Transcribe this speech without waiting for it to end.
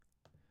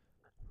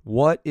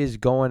What is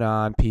going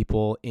on,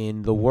 people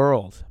in the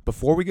world?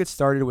 Before we get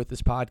started with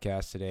this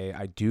podcast today,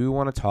 I do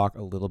want to talk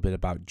a little bit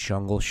about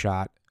Jungle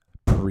Shot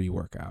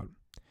pre-workout.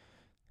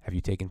 Have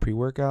you taken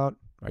pre-workout?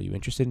 Are you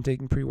interested in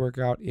taking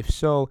pre-workout? If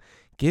so,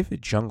 give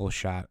Jungle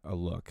Shot a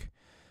look.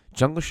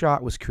 Jungle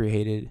Shot was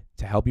created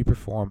to help you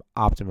perform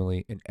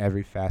optimally in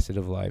every facet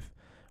of life,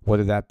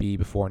 whether that be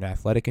before an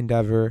athletic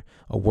endeavor,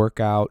 a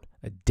workout,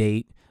 a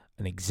date,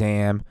 an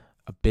exam,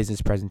 a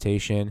business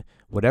presentation,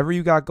 whatever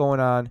you got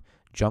going on.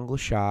 Jungle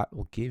Shot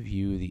will give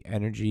you the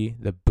energy,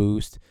 the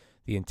boost,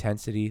 the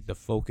intensity, the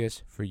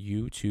focus for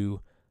you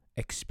to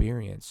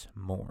experience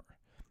more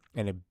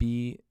and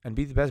be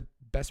the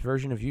best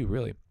version of you,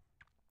 really.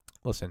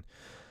 Listen,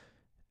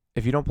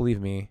 if you don't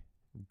believe me,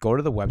 go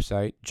to the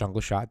website,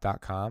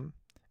 jungleshot.com,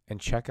 and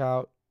check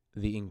out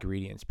the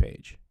ingredients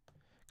page.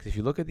 Because if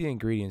you look at the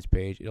ingredients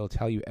page, it'll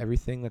tell you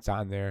everything that's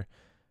on there,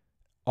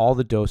 all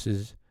the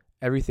doses,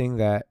 everything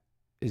that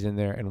is in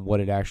there and what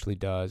it actually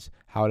does,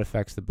 how it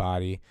affects the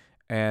body.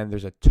 And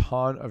there's a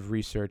ton of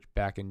research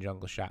back in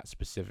Jungle Shot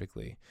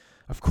specifically.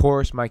 Of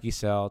course, Mikey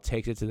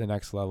takes it to the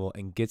next level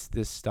and gets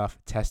this stuff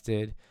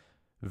tested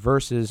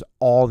versus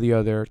all the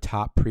other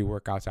top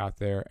pre-workouts out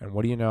there. And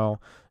what do you know?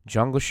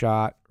 Jungle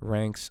Shot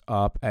ranks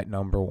up at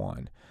number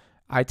 1.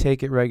 I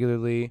take it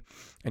regularly.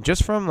 And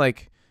just from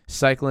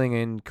cycling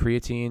in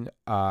creatine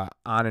on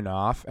and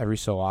off every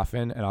so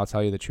often, and I'll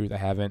tell you the truth, I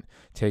haven't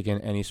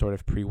taken any sort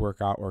of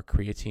pre-workout or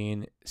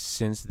creatine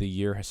since the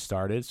year has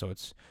started, so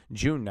it's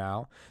June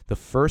now. The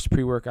first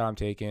pre-workout I'm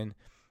taking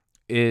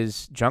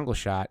is Jungle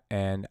Shot,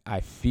 and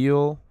I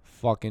feel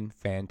fucking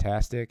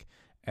fantastic,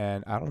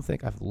 and I don't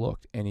think I've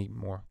looked any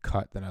more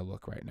cut than I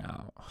look right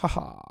now.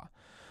 Haha.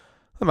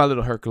 My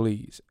little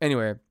Hercules.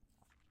 Anyway,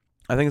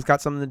 I think it's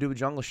got something to do with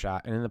Jungle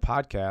Shot, and in the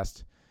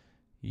podcast,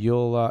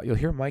 you'll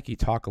hear Mikey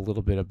talk a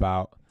little bit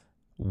about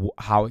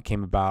how it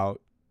came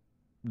about,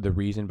 the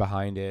reason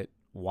behind it,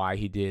 why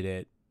he did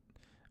it.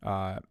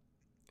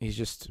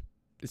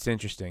 It's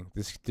interesting.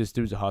 This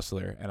dude's a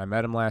hustler, and I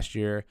met him last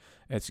year.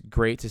 It's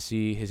great to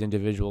see his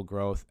individual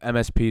growth,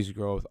 MSP's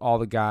growth, all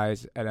the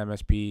guys at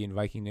MSP and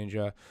Viking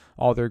Ninja,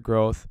 all their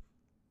growth.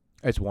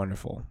 It's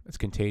wonderful. It's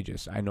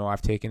contagious. I know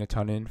I've taken a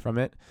ton in from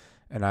it,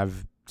 and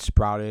I've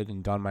sprouted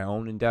and done my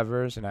own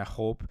endeavors, and I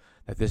hope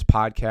that this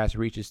podcast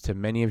reaches to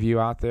many of you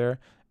out there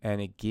and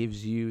it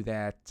gives you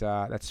that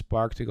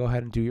spark to go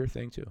ahead and do your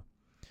thing too.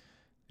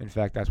 In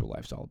fact, that's what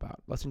life's all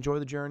about. Let's enjoy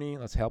the journey.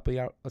 Let's help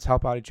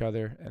out each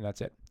other, and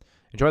that's it.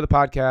 Enjoy the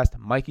podcast.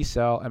 Mikey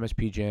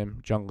MSP Gym,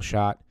 Jungle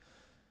Shot.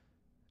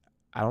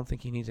 I don't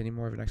think he needs any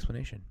more of an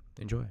explanation.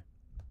 Enjoy.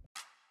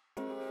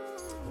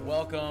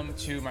 Welcome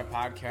to my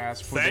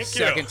podcast for the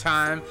second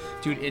time.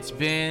 Dude, it's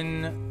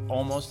been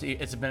almost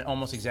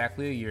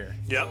exactly a year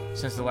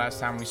since the last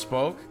time we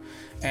spoke.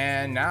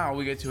 And now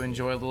we get to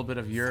enjoy a little bit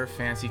of your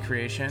fancy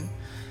creation,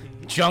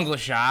 Jungle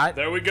Shot.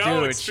 There we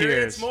go. Dude,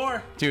 Experience cheers.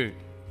 More. Dude,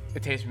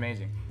 it tastes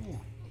amazing.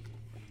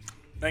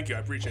 Thank you. I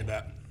appreciate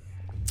that.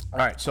 All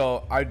right,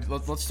 so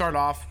let's start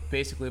off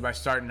basically by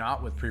starting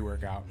out with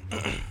pre-workout.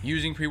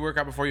 Using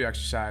pre-workout before you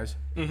exercise.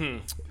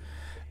 Mm-hmm.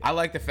 I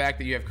like the fact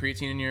that you have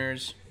creatine in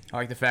yours. I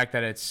like the fact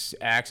that it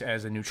acts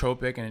as a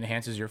nootropic and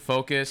enhances your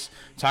focus.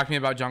 Talk to me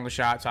about Jungle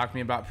Shot. Talk to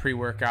me about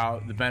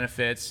pre-workout, the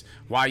benefits,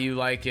 why you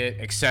like it,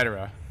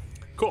 etc.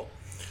 Cool.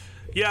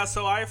 Yeah,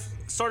 so I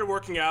started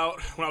working out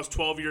when I was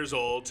 12 years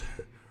old.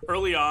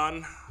 Early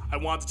on, I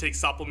wanted to take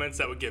supplements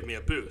that would give me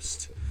a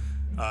boost.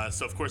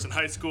 So, of course, in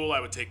high school,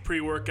 I would take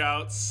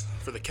pre-workouts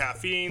for the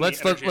caffeine, the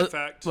energy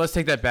effect. Let's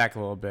take that back a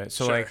little bit.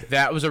 So, Sure.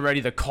 that was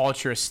already the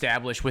culture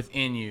established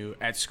within you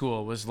at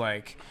school was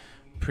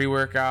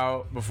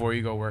pre-workout before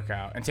you go work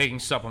out and taking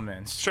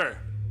supplements. Sure.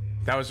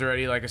 That was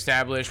already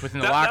established within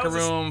the locker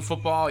room,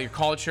 football, your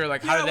culture.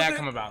 How did that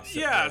come about?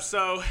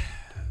 So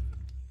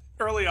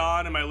early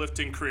on in my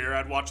lifting career,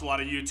 I'd watch a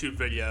lot of YouTube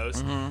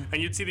videos,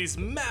 and you'd see these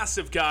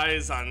massive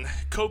guys on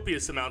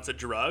copious amounts of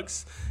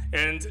drugs,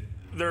 and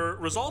their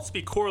results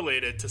be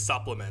correlated to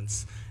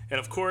supplements. And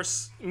of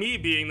course, me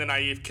being the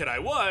naive kid I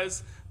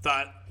was,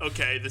 thought,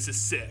 okay, this is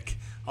sick.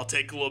 I'll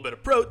take a little bit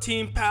of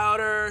protein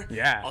powder.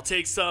 Yeah. I'll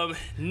take some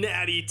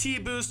natty tea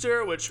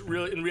booster, which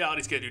really in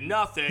reality is going to do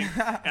nothing.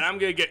 And I'm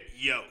going to get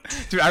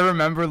yoked. Dude, I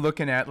remember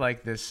looking at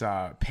this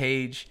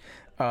page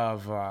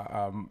of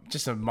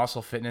just a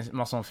muscle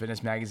and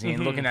fitness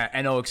magazine, looking at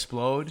NO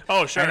Explode.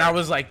 Oh, sure. And I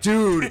was like,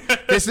 dude,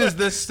 this is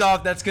the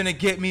stuff that's going to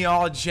get me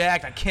all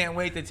jacked. I can't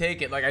wait to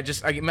take it.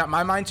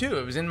 My mind too.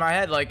 It was in my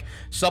head,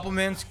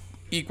 supplements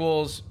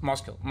equals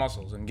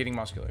muscles and getting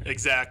muscular.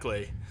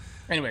 Exactly.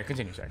 Anyway,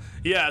 continue, sorry.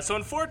 Yeah, so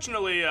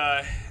unfortunately,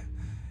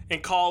 in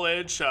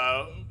college,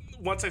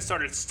 once I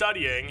started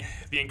studying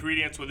the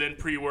ingredients within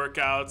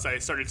pre-workouts, I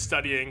started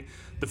studying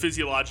the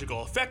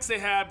physiological effects they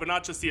had, but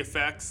not just the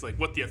effects,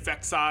 what the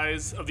effect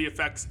size of the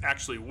effects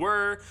actually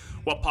were,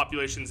 what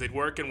populations they'd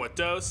work in, what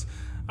dose.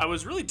 I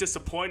was really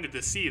disappointed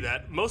to see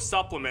that most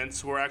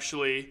supplements were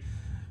actually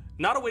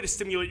not a way to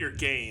stimulate your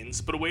gains,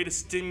 but a way to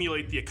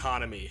stimulate the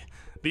economy.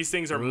 These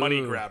things are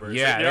money grabbers.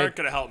 Yeah, they aren't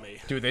going to help me.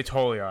 Dude, they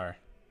totally are.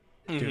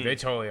 Dude, they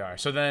totally are.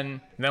 So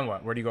then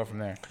what? Where do you go from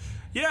there?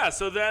 Yeah,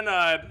 so then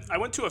I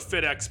went to a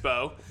Fit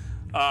Expo,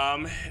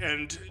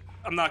 and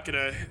I'm not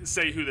going to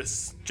say who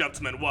this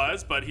gentleman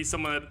was, but he's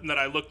someone that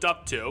I looked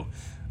up to.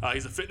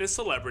 He's a fitness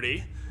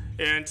celebrity,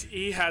 and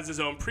he has his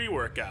own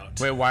pre-workout.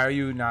 Wait, why are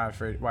you not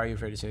afraid? Why are you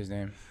afraid to say his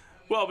name?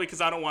 Well,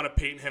 because I don't want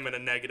to paint him in a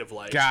negative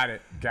light. Got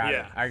it.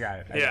 Yeah. I got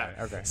it.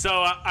 Okay. So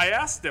I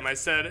asked him, I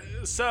said,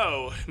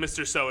 so,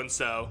 Mr.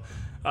 So-and-so,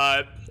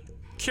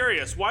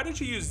 curious, why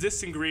did you use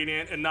this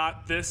ingredient and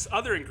not this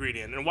other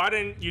ingredient? And why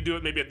didn't you do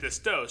it maybe at this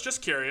dose?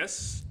 Just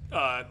curious.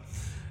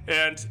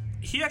 And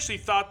he actually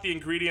thought the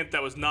ingredient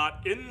that was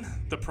not in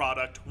the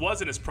product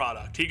was in his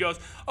product. He goes,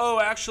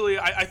 oh, actually,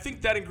 I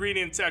think that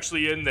ingredient's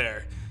actually in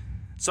there.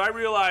 So I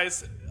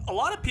realized a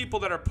lot of people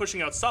that are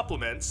pushing out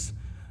supplements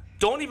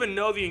don't even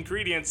know the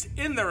ingredients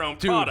in their own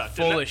product.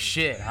 Full of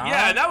shit, huh?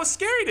 Yeah, and that was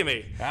scary to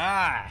me.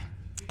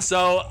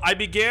 So I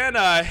began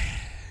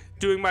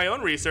doing my own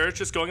research,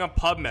 just going on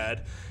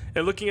PubMed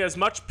and looking at as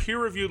much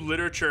peer-reviewed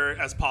literature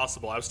as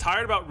possible. I was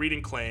tired about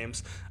reading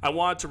claims. I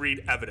wanted to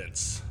read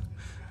evidence.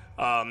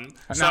 Now,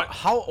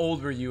 how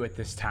old were you at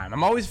this time?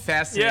 I'm always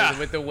fascinated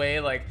with the way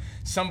like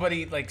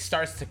somebody like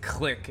starts to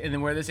click, and then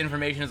where this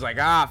information is like,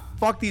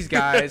 fuck these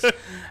guys,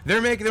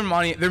 they're making their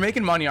money, they're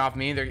making money off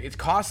me. It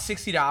costs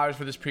 $60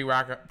 for this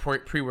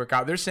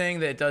pre-workout. They're saying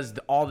that it does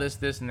all this,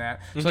 and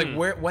that. So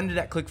like, when did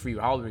that click for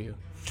you? How old were you?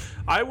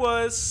 I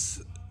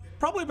was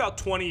probably about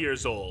 20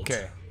 years old.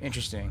 Okay,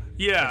 interesting.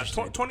 Yeah,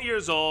 20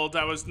 years old.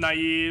 I was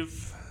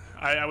naive.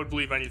 I would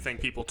believe anything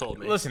people told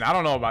me. Listen, I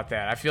don't know about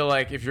that. I feel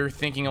like if you're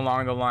thinking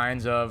along the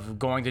lines of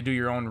going to do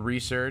your own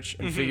research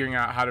and figuring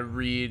out how to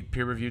read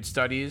peer-reviewed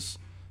studies,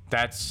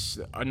 that's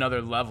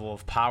another level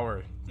of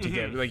power to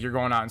get. Like, you're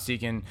going out and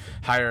seeking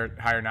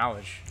higher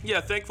knowledge.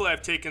 Yeah, thankfully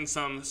I've taken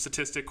some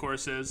statistic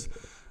courses.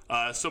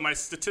 So my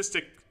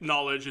statistic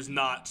knowledge is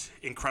not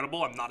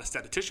incredible. I'm not a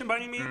statistician by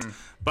any means,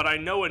 but I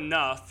know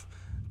enough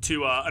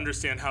to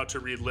understand how to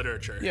read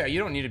literature. Yeah, you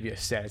don't need to be a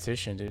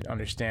statistician to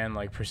understand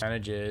like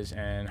percentages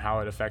and how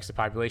it affects the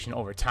population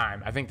over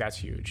time. I think that's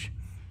huge.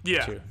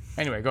 Yeah. Too.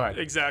 Anyway, go ahead.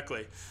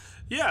 Exactly.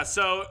 Yeah,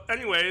 so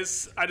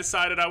anyways, I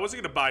decided I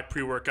wasn't going to buy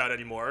pre-workout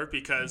anymore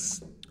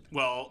because,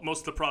 well,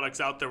 most of the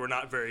products out there were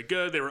not very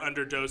good. They were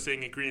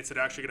underdosing ingredients that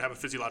are actually going to have a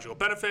physiological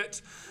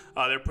benefit.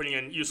 They're putting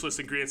in useless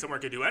ingredients that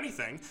weren't going to do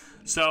anything.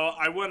 So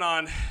I went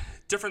on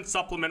different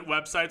supplement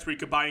websites where you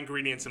could buy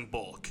ingredients in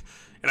bulk.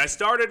 And I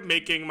started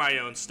making my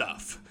own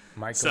stuff.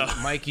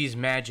 Mikey's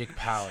magic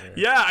powder.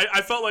 Yeah,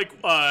 I felt like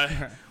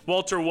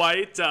Walter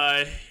White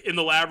in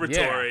the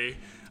laboratory,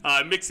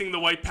 mixing the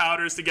white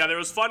powders together. It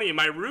was funny.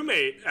 My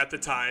roommate at the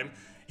time,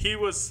 he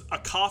was a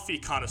coffee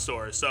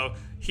connoisseur. So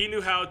he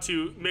knew how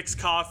to mix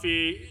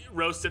coffee,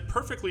 roast it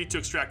perfectly to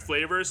extract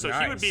flavors. So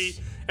he would be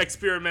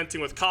experimenting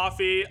with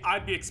coffee.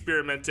 I'd be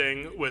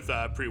experimenting with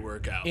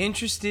pre-workout.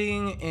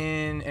 Interested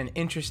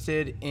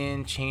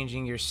in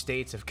changing your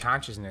states of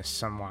consciousness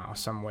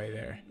some way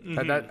there.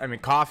 I mean,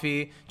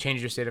 coffee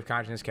changes your state of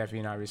consciousness,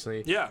 caffeine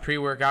obviously. Yeah.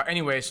 Pre-workout.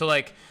 Anyway, so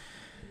like,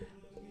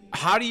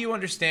 how do you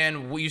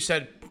understand what you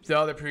said? The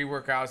other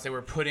pre-workouts they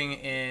were putting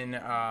in.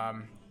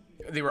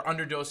 They were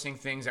underdosing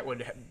things that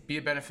would be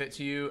a benefit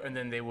to you, and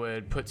then they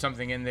would put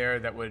something in there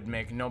that would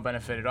make no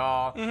benefit at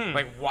all.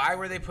 Like, why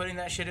were they putting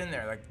that shit in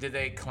there? Like, did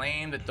they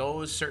claim that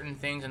those certain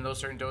things and those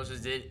certain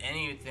doses did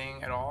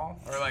anything at all?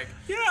 Or like...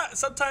 Yeah,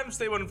 sometimes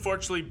they would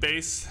unfortunately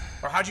base...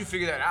 Or how'd you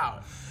figure that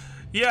out?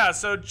 Yeah,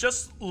 so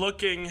just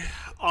looking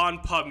on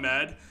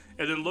PubMed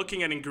and then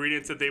looking at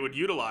ingredients that they would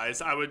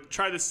utilize, I would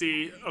try to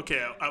see,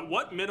 okay, at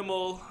what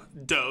minimal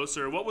dose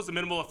or what was the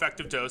minimal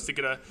effective dose to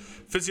get a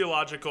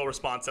physiological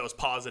response that was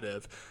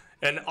positive.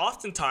 And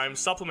oftentimes,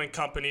 supplement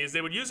companies,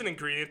 they would use an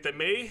ingredient that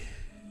may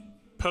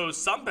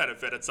pose some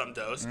benefit at some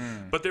dose,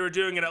 but they were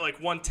doing it at like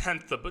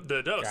 1/10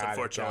 the dose,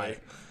 unfortunately.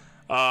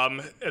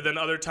 And then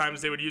other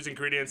times they would use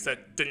ingredients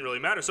that didn't really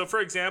matter. So, for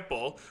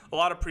example, a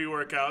lot of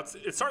pre-workouts,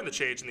 it's starting to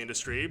change in the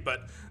industry,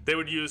 but they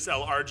would use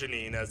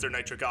L-arginine as their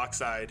nitric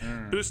oxide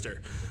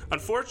booster.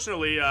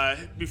 Unfortunately,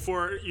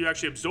 before you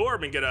actually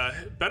absorb and get a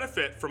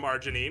benefit from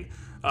arginine,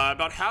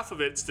 about half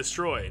of it's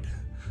destroyed,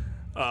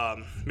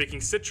 making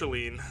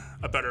citrulline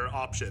a better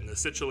option. The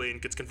citrulline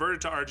gets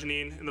converted to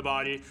arginine in the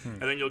body,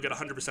 and then you'll get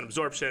 100%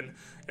 absorption,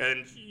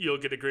 and you'll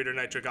get a greater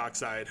nitric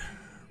oxide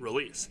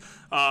release.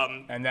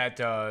 And that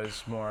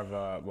does more of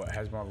a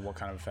what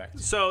kind of effect?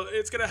 So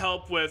it's going to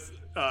help with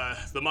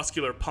the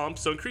muscular pump,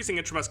 so increasing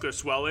intramuscular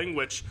swelling,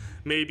 which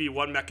may be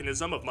one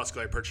mechanism of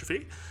muscular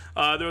hypertrophy.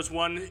 There was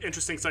one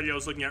interesting study I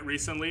was looking at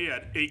recently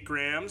at 8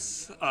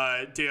 grams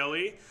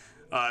daily.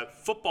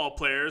 Football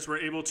players were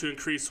able to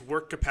increase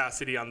work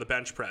capacity on the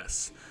bench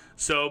press.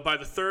 So by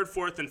the 3rd,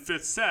 4th, and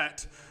 5th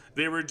set,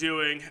 they were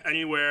doing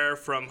anywhere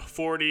from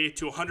 40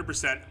 to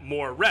 100%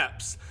 more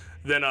reps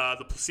than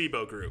the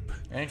placebo group.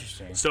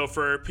 Interesting. So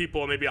for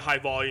people in maybe a high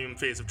volume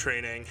phase of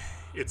training,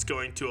 it's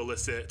going to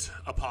elicit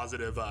a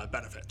positive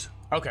benefit.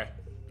 Okay.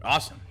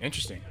 Awesome.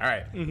 Interesting. All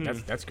right.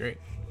 That's great.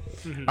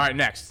 All right,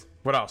 next.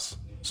 What else?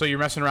 So you're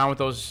messing around with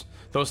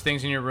those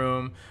things in your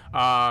room.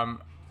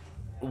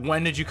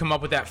 when did you come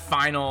up with that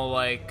final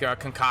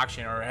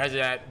concoction, or has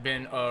that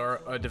been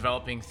a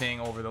developing thing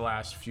over the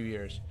last few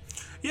years?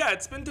 Yeah,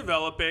 it's been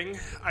developing.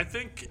 I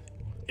think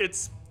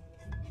it's,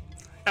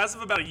 as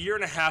of about a year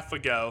and a half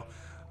ago,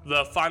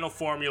 the final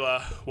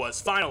formula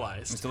was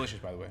finalized. It's delicious,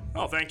 by the way.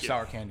 Oh, thank you.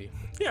 Sour candy.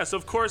 Yeah, so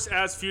of course,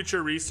 as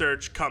future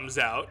research comes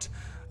out,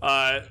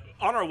 on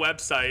our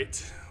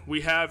website,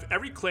 we have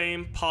every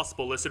claim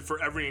possible listed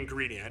for every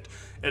ingredient.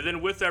 And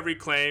then with every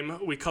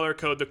claim, we color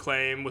code the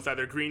claim with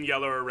either green,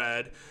 yellow, or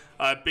red,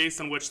 based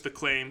on which the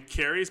claim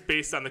carries,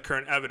 based on the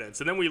current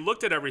evidence. And then we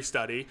looked at every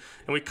study,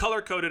 and we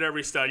color coded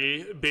every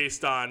study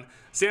based on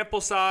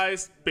sample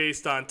size,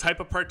 based on type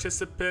of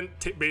participant,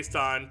 based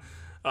on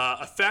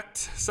effect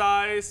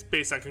size,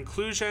 based on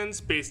conclusions,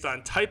 based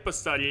on type of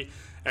study,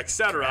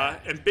 etc.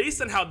 And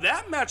based on how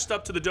that matched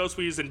up to the dose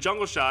we used in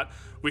Jungle Shot,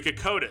 we could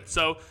code it.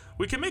 So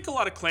we can make a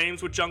lot of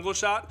claims with Jungle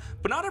Shot,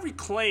 but not every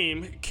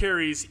claim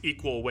carries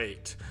equal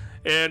weight.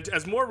 And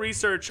as more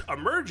research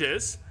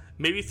emerges,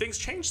 maybe things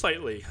change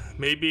slightly.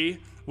 Maybe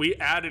we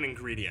add an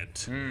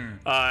ingredient.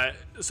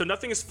 So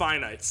nothing is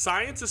finite.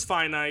 Science is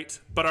finite,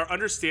 but our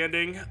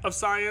understanding of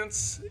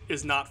science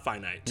is not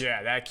finite.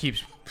 Yeah, that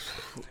keeps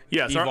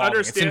evolving.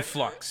 It's in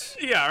flux.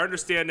 Yeah, our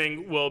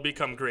understanding will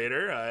become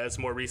greater as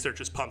more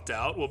research is pumped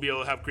out. We'll be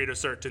able to have greater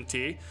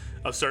certainty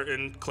of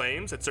certain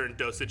claims at certain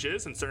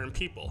dosages and certain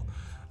people.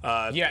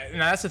 Yeah,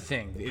 now that's the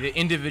thing. The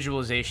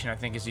individualization, I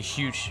think, is a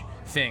huge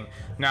thing.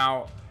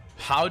 Now,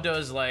 how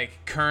does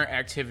current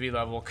activity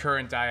level,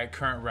 current diet,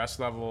 current rest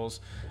levels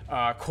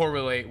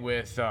correlate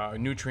with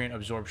nutrient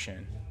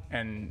absorption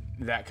and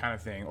that kind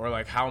of thing?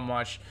 Or how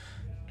much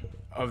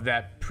of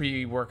that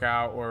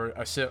pre-workout or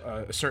a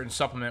certain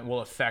supplement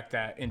will affect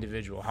that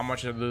individual? How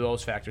much do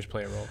those factors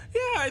play a role?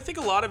 Yeah, I think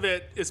a lot of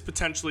it is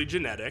potentially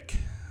genetic.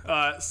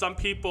 Some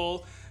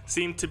people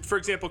seem to, for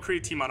example,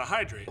 creatine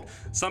monohydrate.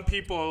 Some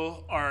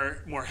people are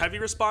more heavy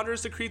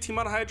responders to creatine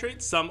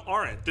monohydrate. Some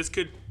aren't. This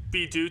could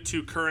be due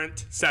to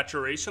current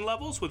saturation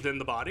levels within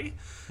the body.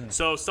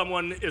 So if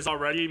someone is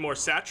already more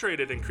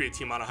saturated in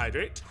creatine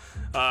monohydrate,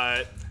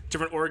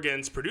 different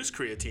organs produce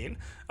creatine,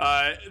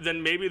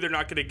 then maybe they're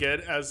not going to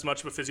get as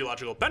much of a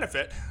physiological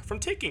benefit from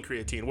taking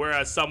creatine.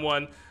 Whereas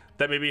someone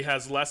that maybe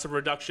has less of a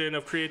reduction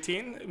of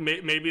creatine,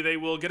 maybe they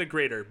will get a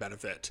greater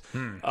benefit.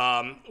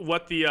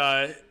 What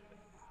the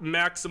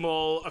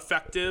maximal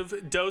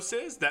effective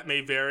doses, that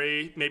may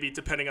vary, maybe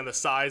depending on the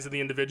size of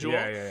the individual.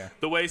 Yeah.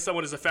 The way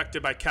someone is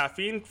affected by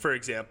caffeine, for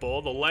example,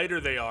 the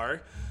lighter they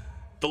are,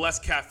 the less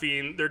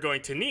caffeine they're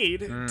going to need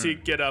to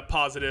get a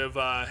positive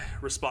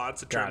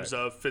response in terms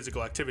of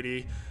physical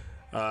activity,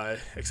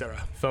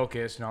 etc.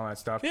 Focus and all that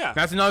stuff. Yeah.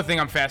 That's another thing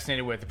I'm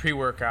fascinated with. The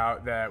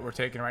pre-workout that we're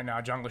taking right now,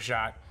 Jungle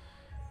Shot,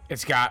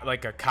 it's got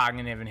a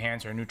cognitive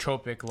enhancer, a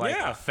nootropic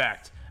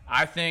effect.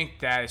 I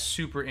think that is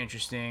super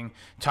interesting.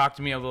 Talk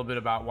to me a little bit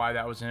about why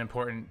that was an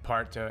important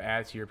part to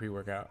add to your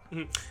pre-workout.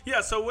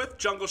 Yeah, so with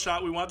Jungle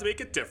Shot, we want to make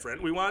it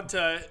different. We want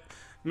to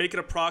make it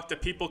a product that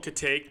people could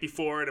take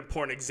before an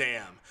important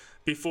exam,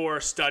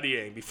 before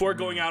studying, before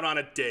going out on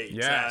a date.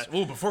 Yes.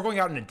 Before going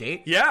out on a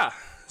date? Yeah.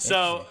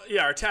 So,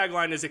 our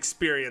tagline is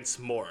experience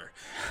more.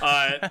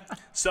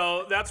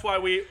 So that's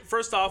why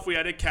first off, we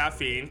added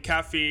caffeine.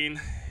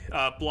 Caffeine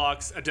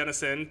blocks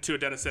adenosine to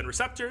adenosine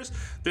receptors.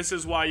 This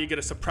is why you get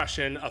a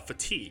suppression of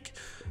fatigue.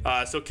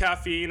 So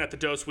caffeine at the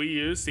dose we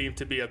use seemed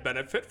to be a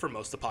benefit for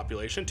most of the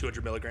population,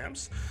 200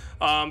 milligrams.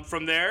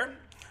 From there,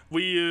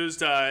 we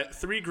used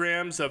 3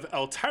 grams of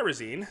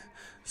L-tyrosine.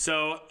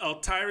 So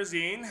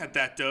L-tyrosine at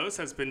that dose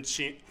has been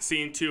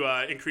seen to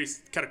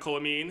increase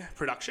catecholamine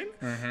production.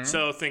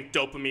 So think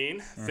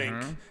dopamine, think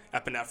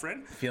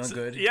epinephrine. Feeling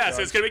good. Yeah,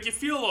 so it's going to make you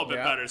feel a little bit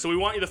better. So we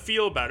want you to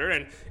feel better.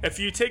 And if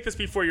you take this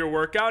before your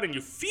workout and you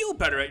feel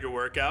better at your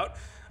workout,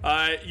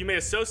 you may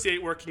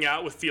associate working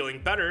out with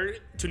feeling better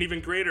to an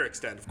even greater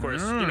extent. Of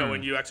course,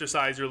 when you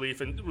exercise, release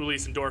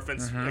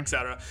endorphins,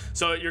 etc.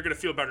 So you're going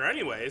to feel better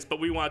anyways, but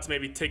we want to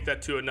maybe take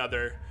that to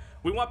another.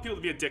 We want people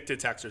to be addicted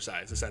to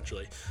exercise,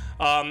 essentially.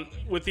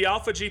 With the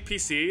alpha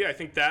GPC, I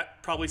think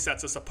that probably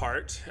sets us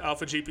apart.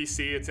 Alpha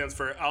GPC, it stands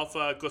for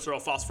alpha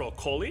glycerol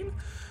phosphorylcholine.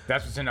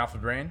 That's what's in Alpha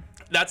Brain?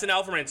 That's in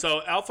Alpha Brain.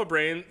 So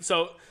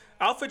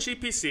Alpha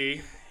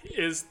GPC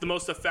is the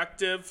most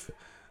effective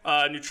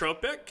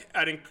nootropic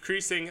at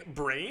increasing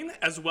brain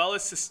as well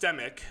as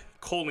systemic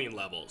choline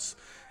levels.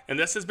 And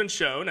this has been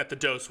shown at the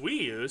dose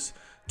we use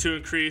to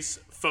increase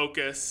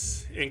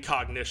focus and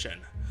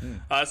cognition.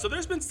 So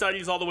there's been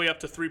studies all the way up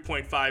to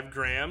 3.5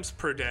 grams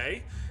per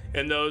day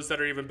in those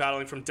that are even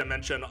battling from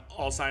dementia and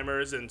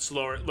Alzheimer's and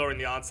lowering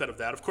the onset of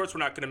that. Of course, we're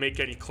not going to make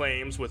any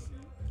claims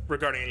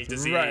regarding any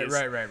disease.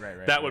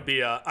 Right. That would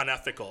be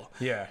unethical.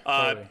 Yeah,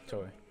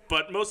 totally.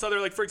 But most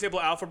other, for example,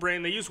 Alpha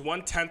Brain, they use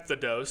 1/10 the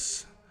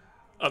dose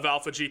of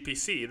alpha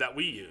GPC that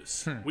we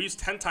use. We use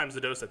 10 times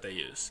the dose that they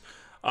use.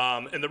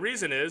 And the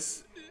reason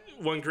is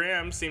 1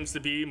 gram seems to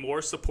be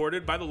more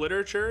supported by the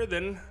literature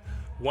than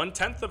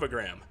 1/10 of a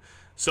gram.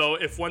 So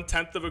if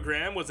 1/10 of a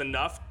gram was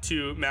enough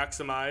to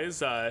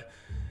maximize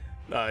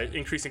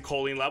increasing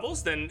choline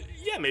levels, then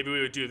yeah, maybe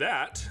we would do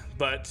that.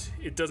 But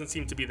it doesn't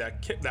seem to be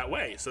that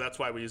way, so that's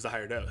why we use the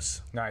higher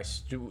dose.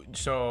 Nice.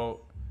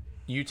 So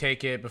you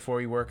take it before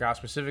you work out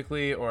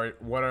specifically, or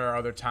what are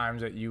other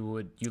times that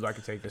you like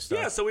to take this stuff?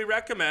 Yeah, so we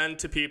recommend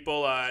to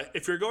people,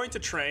 if you're going to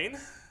train,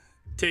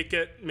 take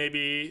it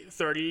maybe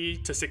 30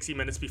 to 60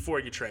 minutes before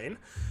you train.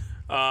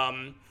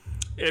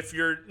 If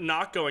you're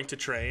not going to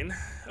train,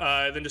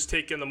 then just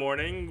take it in the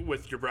morning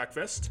with your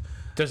breakfast.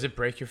 Does it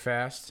break your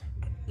fast?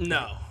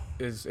 No.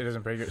 It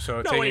doesn't break your...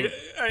 So No, taking...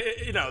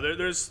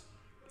 there's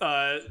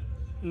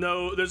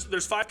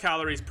 5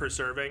 calories per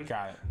serving.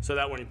 Got it. So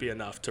that wouldn't be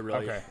enough to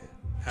really have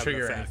an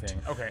trigger effect.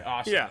 anything. Okay,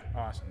 awesome. Yeah.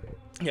 Awesome.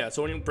 Yeah,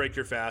 so when you break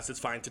your fast, it's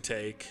fine to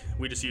take.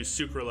 We just use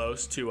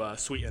sucralose to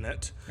sweeten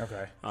it.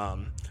 Okay.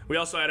 We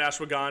also add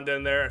ashwagandha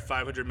in there at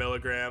 500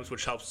 milligrams,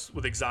 which helps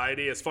with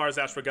anxiety. As far as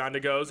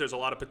ashwagandha goes, there's a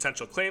lot of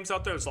potential claims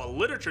out there. There's a lot of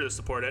literature to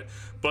support it,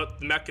 but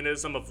the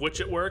mechanism of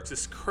which it works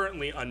is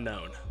currently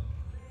unknown.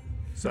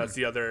 So that's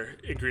the other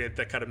ingredient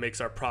that kind of makes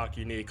our product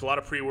unique. A lot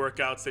of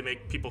pre-workouts, they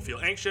make people feel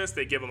anxious.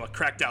 They give them a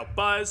cracked out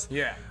buzz.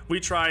 Yeah. We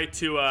try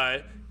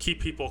to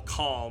keep people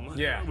calm.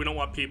 Yeah. We don't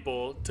want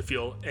people to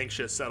feel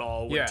anxious at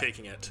all when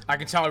taking it. I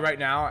can tell right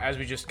now, as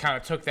we just kind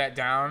of took that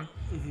down,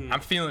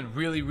 I'm feeling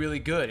really, really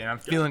good, and I'm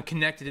feeling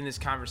connected in this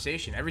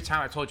conversation. Every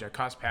time I told you I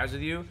crossed paths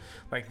with you,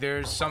 like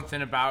there's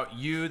something about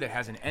you that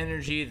has an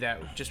energy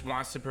that just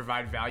wants to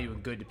provide value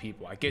and good to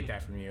people. I get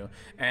that from you,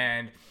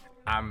 and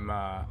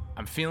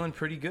I'm feeling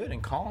pretty good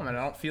and calm, and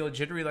I don't feel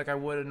jittery like I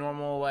would a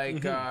normal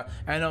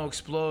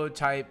explode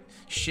type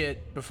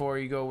shit before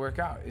you go work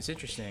out. It's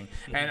interesting,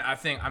 and I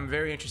think I'm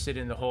very interested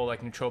in the whole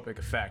like nootropic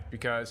effect,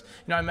 because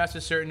I mess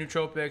with certain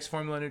nootropics,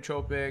 formula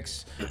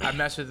nootropics. I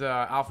mess with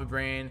Alpha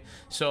Brain,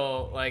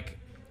 so like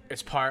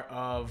it's part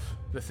of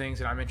the things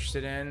that I'm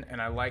interested in, and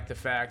I like the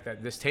fact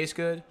that this tastes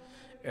good.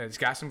 It's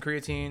got some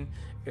creatine,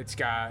 it's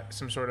got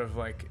some sort of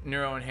like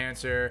neuro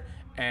enhancer,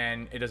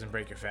 and it doesn't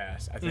break your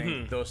fast. I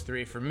think those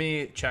 3 for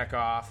me check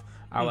off.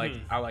 I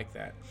like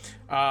that.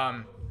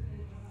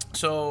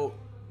 So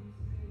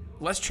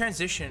let's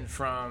transition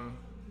from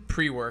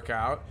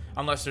pre-workout,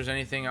 unless there's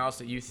anything else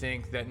that you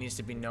think that needs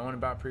to be known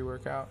about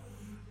pre-workout.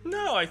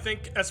 No, I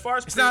think as far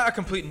as it's not a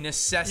complete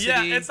necessity.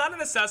 Yeah, it's not a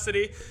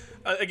necessity.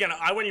 Again,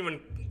 I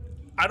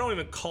don't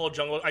even call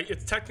jungle.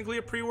 It's technically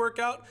a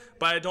pre-workout,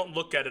 but I don't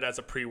look at it as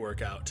a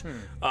pre-workout.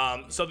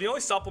 So the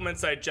only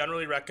supplements I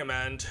generally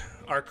recommend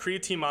are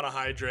creatine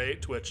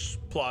monohydrate, which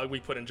we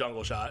put in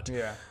Jungle Shot.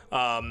 Yeah.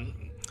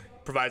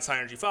 Provides high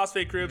energy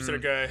phosphate groups that are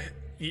going to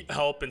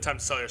help in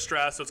times of cellular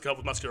stress. So it's going to help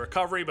with muscular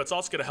recovery, but it's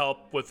also going to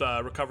help with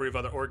recovery of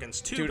other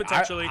organs too,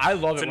 potentially. I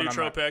love it's it a when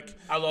nootropic.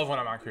 I love when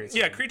I'm on creatine.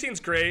 Yeah, creatine's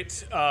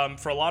great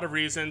for a lot of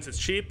reasons. It's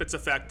cheap, it's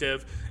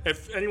effective.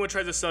 If anyone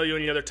tries to sell you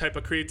any other type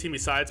of creatine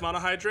besides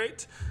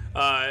monohydrate,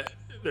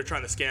 they're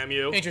trying to scam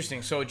you.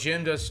 Interesting. So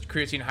Jim does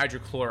creatine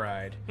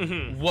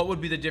hydrochloride. What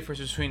would be the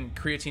difference between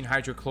creatine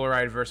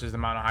hydrochloride versus the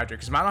monohydrate?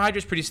 Because monohydrate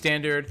is pretty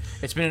standard.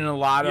 It's been in a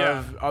lot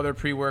of other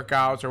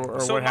pre-workouts or what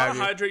have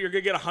you. So monohydrate, you're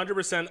going to get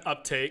 100%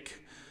 uptake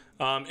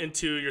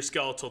into your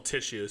skeletal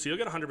tissue. So you'll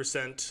get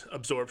 100%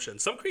 absorption.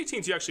 Some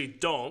creatines you actually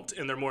don't,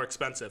 and they're more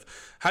expensive.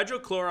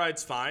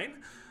 Hydrochloride's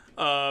fine.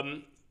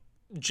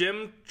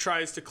 Jim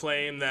tries to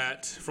claim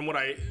that, from what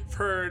I've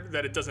heard,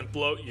 that it doesn't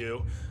bloat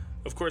you.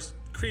 Of course,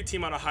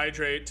 creatine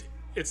monohydrate,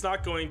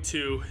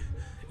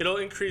 it'll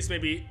increase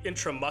maybe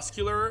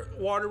intramuscular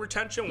water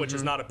retention, which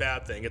is not a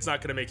bad thing. It's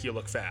not going to make you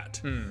look fat.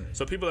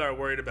 So people that are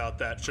worried about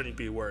that shouldn't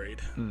be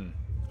worried.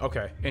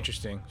 Okay,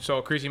 interesting.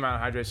 So creatine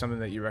monohydrate is something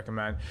that you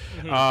recommend.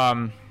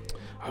 I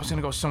was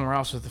gonna go somewhere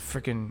else with the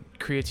freaking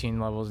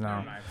creatine levels now.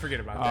 Never mind. Forget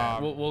about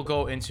that. We'll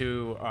go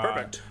into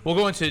Perfect. We'll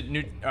go into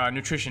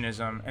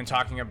nutritionism and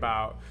talking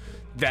about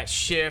that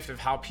shift of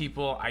how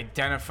people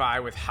identify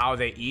with how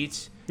they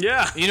eat.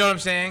 Yeah. You know what I'm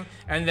saying?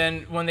 And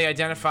then when they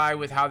identify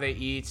with how they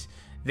eat,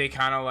 they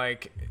kind of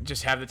like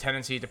just have the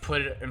tendency to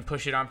put it and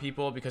push it on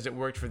people because it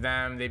worked for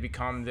them. They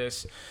become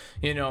this,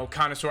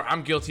 connoisseur.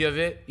 I'm guilty of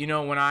it.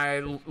 When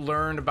I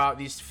learned about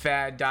these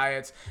fad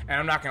diets, and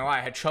I'm not going to lie,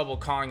 I had trouble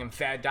calling them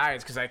fad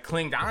diets because I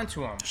clinged on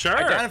to them. Sure.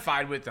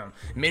 Identified with them.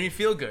 It made me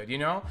feel good,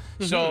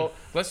 So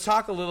let's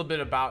talk a little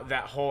bit about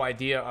that whole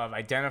idea of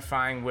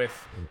identifying with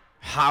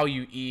how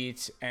you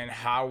eat and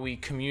how we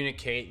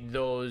communicate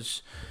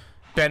those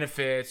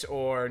benefits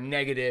or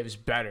negatives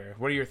better.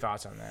 What are your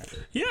thoughts on that?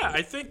 Yeah,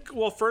 I think,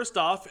 first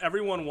off,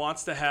 everyone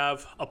wants to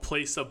have a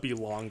place of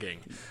belonging.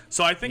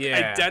 So I think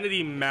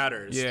identity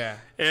matters. Yeah.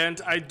 And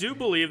I do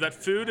believe that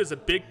food is a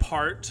big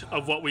part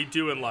of what we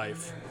do in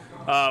life.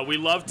 We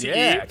love to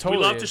eat. Totally.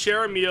 We love to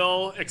share a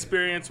meal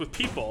experience with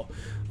people.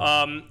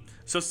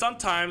 So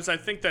sometimes I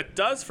think that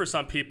does, for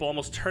some people,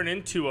 almost turn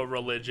into a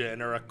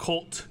religion or a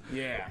cult.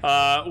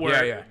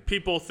 Where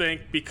people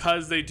think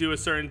because they do a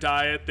certain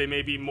diet, they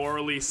may be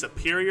morally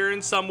superior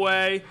in some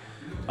way.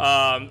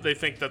 They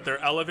think that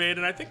they're elevated,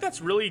 and I think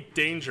that's really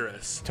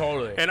dangerous.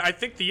 Totally. And I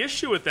think the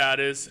issue with that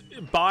is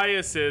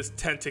biases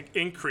tend to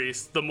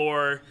increase the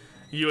more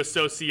you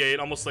associate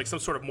almost like some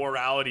sort of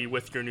morality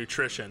with your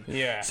nutrition.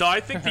 Yeah. So I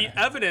think the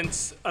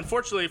evidence,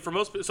 unfortunately, for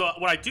most people, so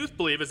what I do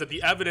believe is that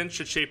the evidence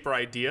should shape our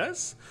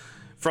ideas.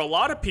 For a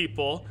lot of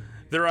people,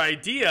 their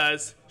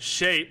ideas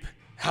shape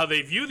how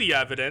they view the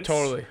evidence.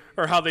 Totally.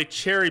 Or how they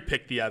cherry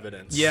pick the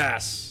evidence.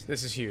 Yes,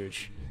 this is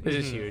huge. This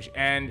is huge.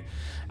 And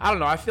I don't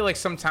know, I feel like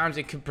sometimes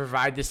it could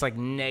provide this like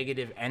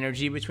negative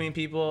energy between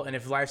people. And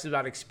if life's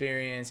about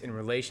experience and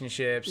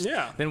relationships,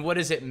 then what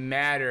does it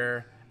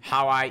matter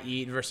how I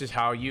eat versus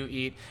how you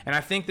eat? And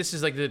I think this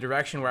is like the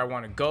direction where I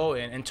want to go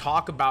in and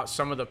talk about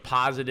some of the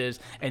positives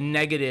and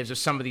negatives of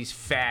some of these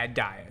fad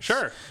diets.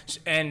 Sure.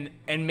 And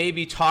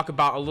maybe talk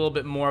about a little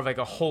bit more of like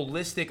a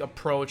holistic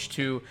approach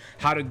to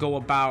how to go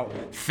about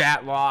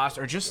fat loss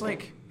or just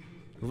like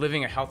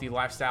living a healthy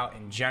lifestyle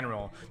in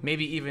general.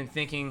 Maybe even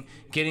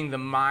getting the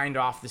mind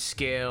off the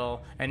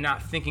scale and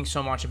not thinking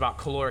so much about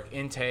caloric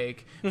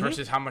intake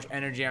versus how much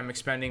energy I'm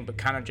expending, but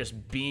kind of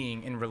just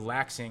being and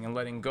relaxing and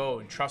letting go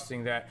and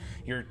trusting that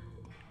you're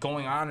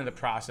going on in the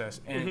process.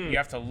 And you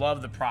have to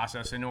love the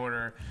process in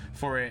order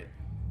for it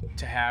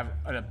to have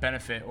a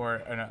benefit or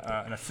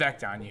an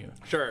effect on you.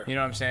 Sure. You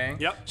know what I'm saying?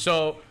 Yep.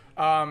 So,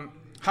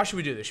 how should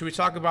we do this? Should we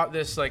talk about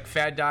this like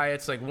fad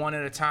diets, like one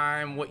at a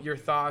time, what your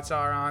thoughts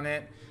are on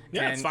it?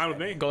 Yeah, it's fine with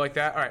me. Go like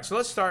that. All right. So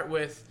let's start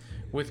with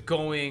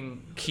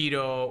going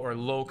keto or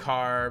low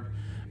carb.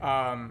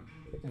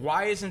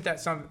 Why isn't that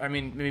something? I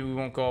mean, maybe we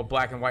won't go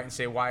black and white and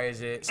say why is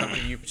it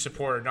something you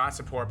support or not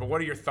support. But what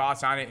are your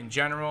thoughts on it in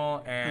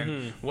general,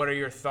 and what are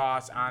your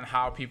thoughts on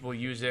how people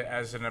use it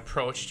as an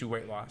approach to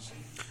weight loss?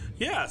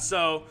 Yeah,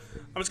 so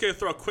I'm just going to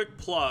throw a quick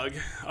plug.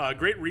 A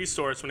great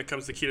resource when it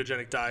comes to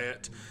ketogenic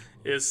diet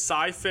is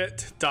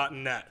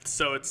scifit.net.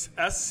 So it's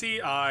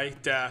SCI-.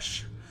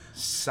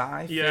 SCI-fit.net.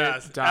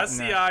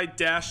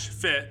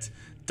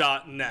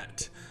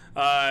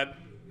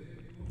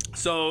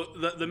 So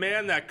the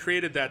man that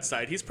created that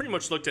site, he's pretty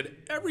much looked at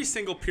every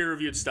single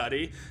peer-reviewed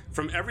study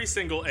from every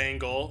single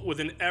angle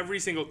within every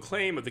single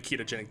claim of the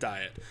ketogenic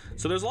diet.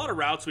 So there's a lot of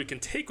routes we can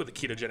take with the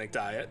ketogenic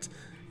diet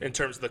in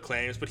terms of the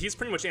claims, but he's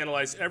pretty much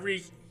analyzed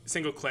every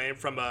single claim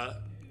from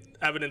a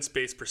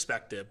evidence-based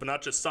perspective, but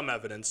not just some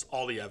evidence,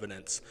 all the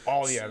evidence.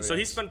 All the evidence. So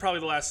he spent probably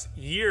the last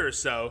year or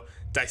so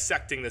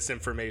dissecting this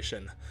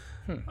information.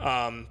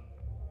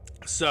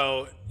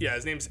 So yeah,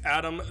 his name's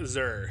Adam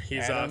Zur.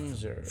 He's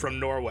from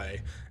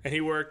Norway, and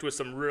he worked with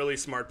some really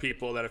smart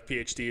people that have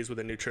PhDs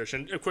within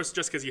nutrition. Of course,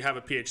 just because you have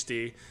a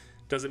PhD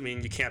doesn't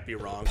mean you can't be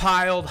wrong.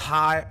 Piled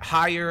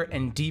higher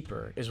and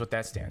deeper is what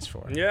that stands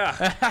for.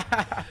 Yeah.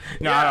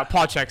 No,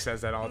 Paul Chek says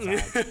that all the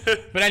time.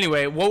 But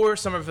anyway, what were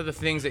some of the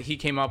things that he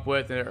came up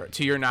with,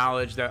 to your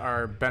knowledge, that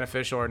are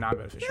beneficial or not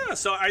beneficial? Yeah,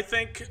 so I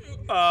think,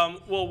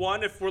 well,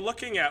 one, if we're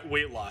looking at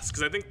weight loss,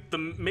 because I think the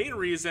main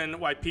reason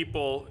why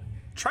people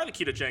try the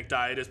ketogenic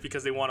diet is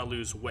because they want to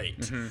lose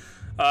weight.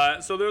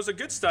 So there was a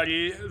good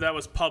study that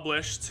was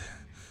published,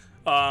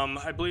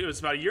 I believe it was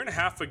about a year and a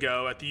half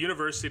ago at the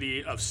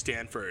University of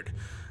Stanford.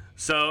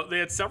 So they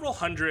had several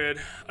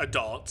hundred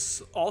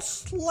adults, all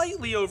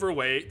slightly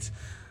overweight,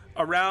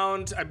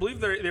 around, I believe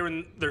they were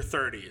in their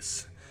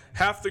 30s.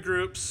 Half the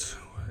group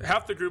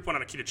went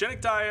on a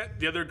ketogenic diet.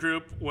 The other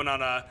group went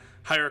on a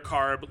higher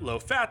carb, low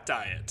fat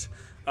diet.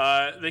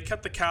 They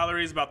kept the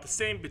calories about the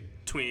same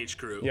between each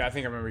group. Yeah, I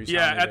think I remember you saying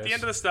Yeah, at the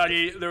end of the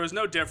study, there was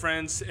no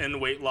difference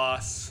in weight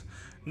loss,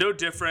 no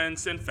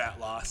difference in fat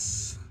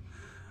loss.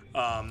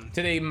 Do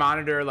they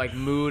monitor like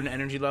mood and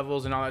energy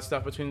levels and all that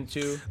stuff between the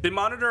two? They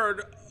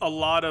monitored a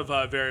lot of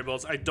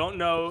variables. I don't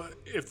know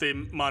if they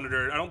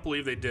monitored, I don't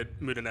believe they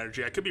did mood and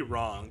energy. I could be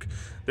wrong.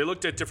 They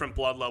looked at different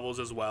blood levels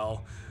as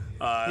well.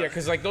 Yeah,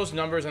 because like those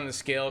numbers on the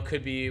scale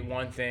could be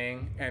one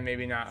thing and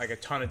maybe not like a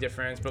ton of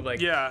difference, but like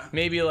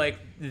maybe like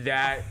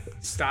that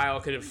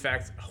style could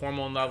affect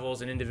hormone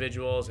levels in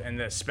individuals, and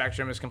the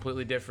spectrum is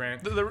completely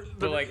different.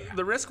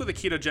 The risk with a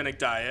ketogenic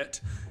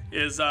diet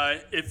is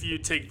if you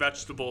take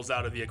vegetables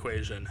out of the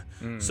equation.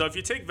 So if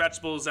you take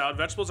vegetables out,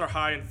 vegetables are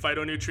high in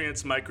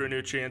phytonutrients,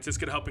 micronutrients. It's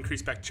going to help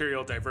increase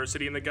bacterial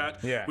diversity in the gut.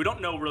 Yeah. We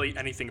don't know really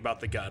anything about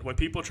the gut. When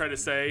people try to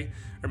say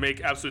or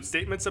make absolute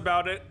statements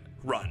about it,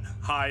 run,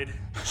 hide,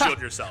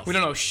 shield yourself. We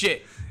don't know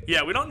shit.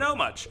 Yeah, we don't know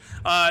much.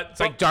 It's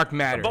like dark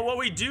matter. But what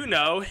we do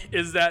know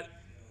is that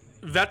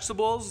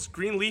vegetables,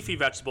 green leafy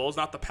vegetables,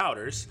 not the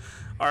powders,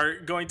 are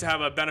going to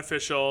have a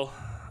beneficial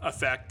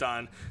effect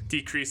on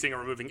decreasing or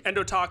removing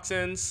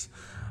endotoxins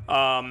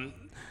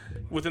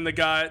within the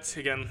gut,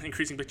 again,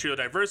 increasing bacterial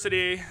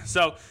diversity.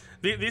 So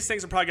these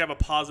things are probably going to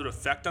have a positive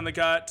effect on the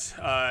gut.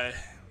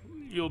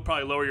 You'll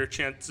probably lower your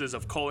chances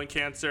of colon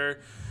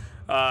cancer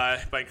by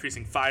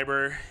increasing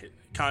fiber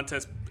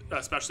content,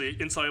 especially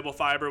insoluble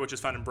fiber, which is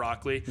found in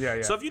broccoli.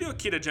 Yeah. So if you do a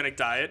ketogenic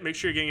diet, make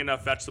sure you're getting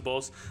enough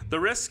vegetables. The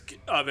risk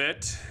of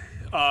it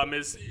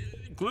is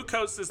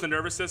glucose is the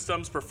nervous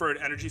system's preferred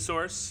energy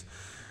source.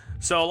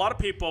 So a lot of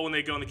people, when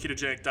they go on the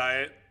ketogenic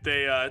diet,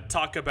 they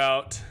talk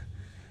about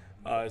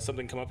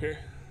something come up here.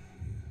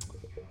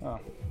 Oh.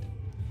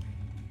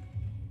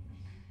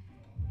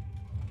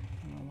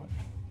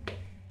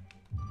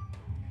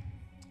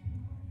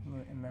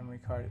 memory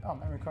card. Oh,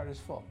 memory card is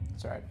full.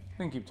 It's all right.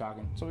 We can keep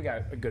talking. So we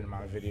got a good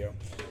amount of video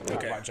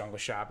about Jungle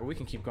Shot, but we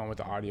can keep going with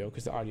the audio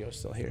because the audio is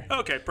still here.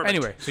 Okay, perfect.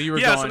 Anyway, so you were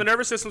going. So the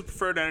nervous system's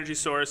preferred energy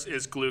source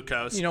is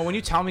glucose. You know, when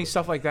you tell me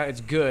stuff like that,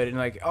 it's good. And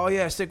like, oh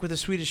yeah, stick with the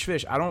Swedish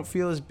fish. I don't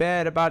feel as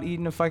bad about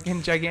eating a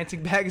fucking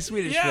gigantic bag of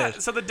Swedish fish.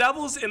 So the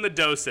devil's in the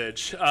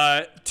dosage.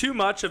 Too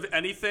much of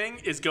anything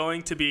is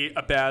going to be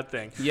a bad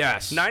thing.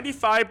 Yes.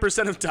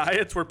 95% of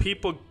diets where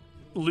people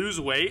lose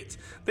weight,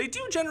 they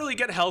do generally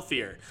get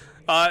healthier.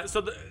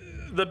 So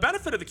the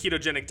benefit of the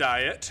ketogenic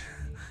diet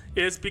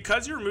is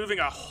because you're removing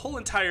a whole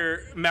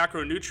entire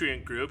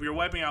macronutrient group, you're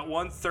wiping out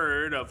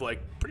 1/3 of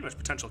like pretty much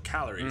potential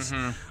calories.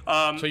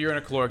 So you're in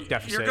a caloric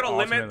deficit. You're going to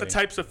limit the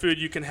types of food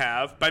you can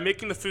have by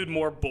making the food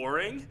more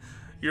boring.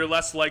 You're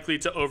less likely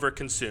to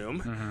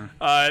overconsume.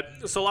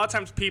 So a lot of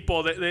times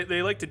people,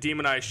 they like to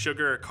demonize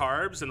sugar or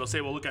carbs, and they'll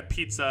say, well, look at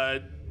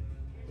pizza,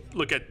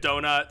 look at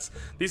donuts.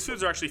 These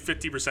foods are actually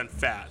 50%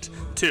 fat,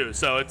 too.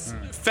 So it's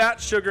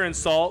fat, sugar, and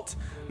salt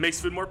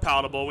makes food more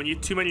palatable. When you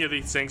eat too many of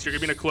these things, you're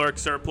going to be in a caloric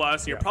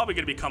surplus, and you're probably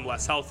going to become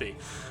less healthy.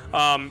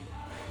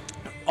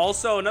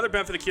 Also, another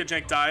benefit of the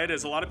ketogenic diet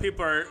is a lot of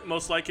people are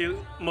most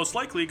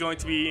likely going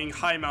to be eating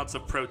high amounts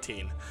of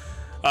protein.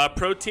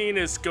 Protein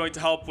is going to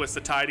help with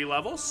satiety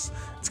levels.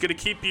 It's going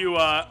to keep you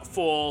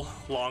full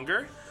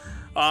longer.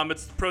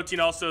 Protein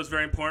also is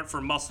very important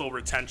for muscle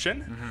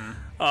retention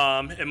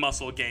and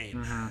muscle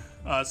gain.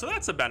 So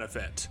that's a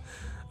benefit.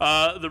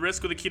 The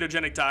risk with a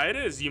ketogenic diet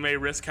is you may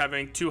risk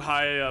having too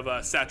high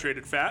of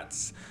saturated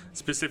fats,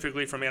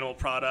 specifically from animal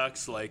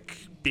products like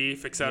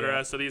beef, etc.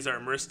 Yeah. So these are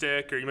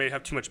myristic, or you may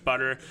have too much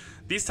butter.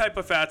 These type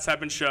of fats have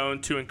been shown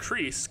to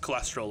increase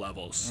cholesterol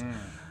levels.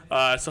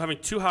 So having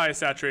too high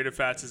saturated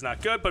fats is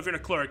not good. But if you're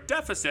in a caloric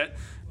deficit,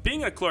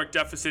 being in a caloric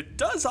deficit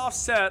does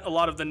offset a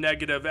lot of the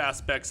negative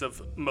aspects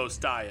of most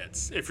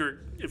diets. If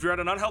you're at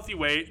an unhealthy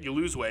weight, you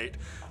lose weight.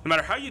 No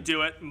matter how you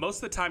do it,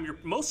 most of the time you're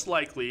most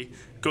likely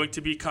going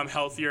to become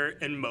healthier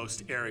in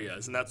most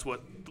areas, and that's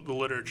what the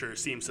literature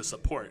seems to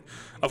support.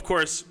 Of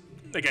course,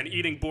 again,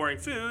 eating boring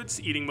foods,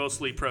 eating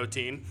mostly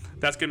protein,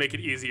 that's going to make it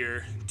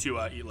easier to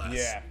eat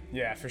less.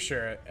 Yeah, for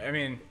sure. I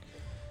mean,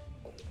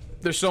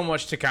 there's so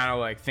much to kind of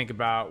like think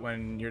about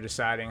when you're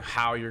deciding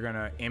how you're going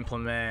to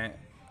implement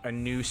a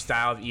new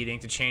style of eating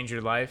to change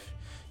your life,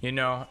 you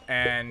know,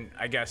 and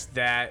I guess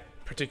that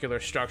particular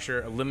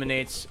structure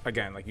eliminates,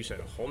 again, like you said,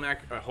 a whole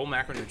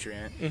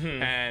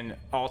macronutrient, and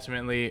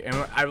ultimately, and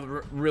I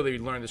really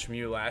learned this from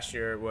you last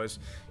year, was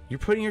you're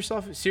putting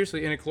yourself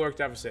seriously in a caloric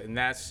deficit, and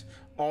that's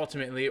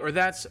ultimately, or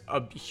that's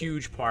a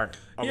huge part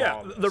of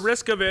all of this. The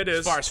risk of it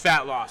is, as far as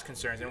fat loss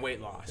concerns and weight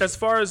loss. As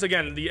far as,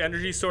 again, the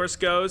energy source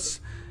goes,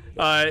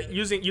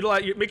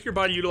 make your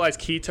body utilize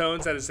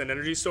ketones as an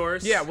energy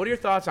source. Yeah, what are your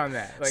thoughts on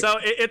that? Like, so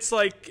it's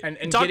like and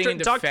getting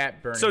into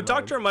fat burning. So mode.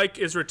 Dr. Mike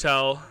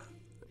Israetel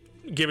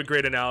gave a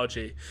great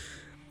analogy.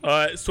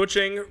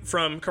 Switching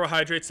from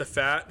carbohydrates to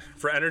fat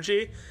for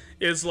energy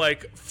is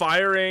like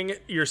firing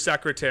your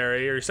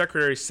secretary, or your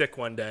secretary's sick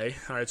one day.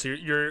 All right, so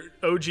your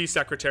OG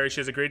secretary,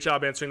 she has a great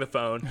job answering the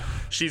phone.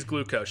 She's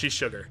glucose, she's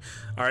sugar.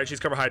 All right, she's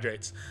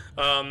carbohydrates.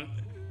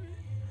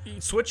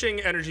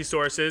 Switching energy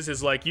sources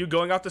is like you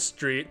going out the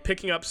street,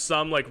 picking up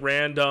some like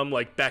random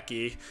like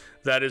Becky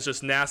that is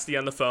just nasty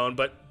on the phone,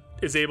 but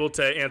is able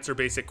to answer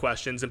basic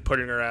questions, and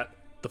putting her at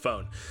the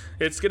phone.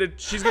 She's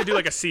gonna do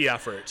like a C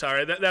effort. All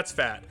right, that's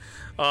fat.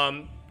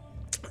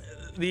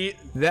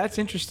 That's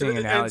interesting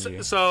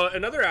analogy. So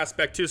another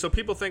aspect too. So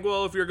people think,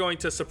 well, if you're going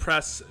to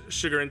suppress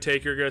sugar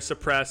intake, you're going to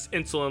suppress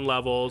insulin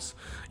levels,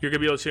 you're going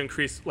to be able to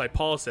increase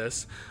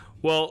lipolysis.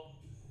 Well,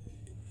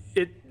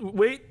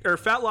 weight or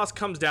fat loss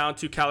comes down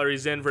to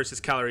calories in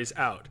versus calories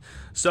out.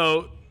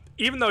 So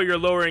even though you're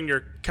lowering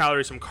your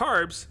calories from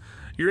carbs,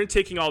 you're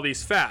intaking all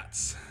these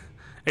fats,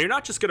 and you're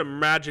not just going to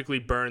magically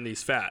burn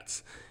these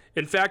fats.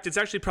 In fact, it's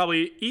actually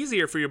probably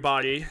easier for your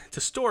body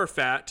to store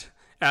fat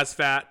as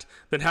fat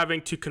than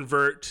having to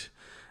convert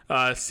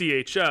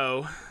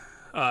CHO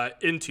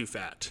into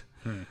fat.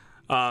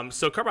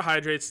 So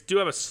carbohydrates do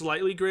have a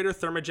slightly greater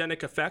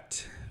thermogenic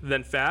effect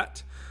than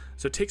fat.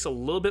 So it takes a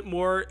little bit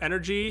more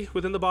energy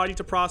within the body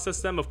to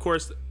process them. Of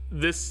course,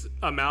 this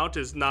amount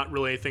is not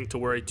really anything to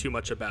worry too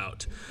much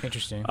about.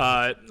 Interesting.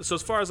 So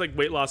as far as like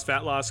weight loss,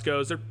 fat loss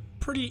goes, they're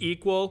pretty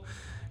equal.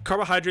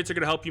 Carbohydrates are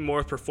going to help you more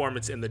with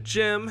performance in the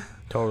gym.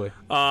 Totally.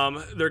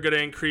 They're going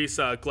to increase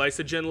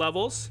glycogen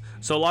levels.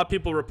 So a lot of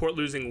people report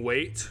losing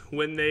weight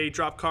when they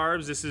drop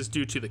carbs. This is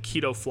due to the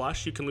keto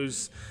flush. You can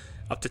lose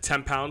up to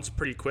 10 pounds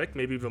pretty quick,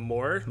 maybe even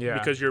more,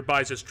 because your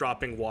body's just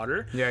dropping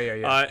water.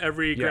 Yeah.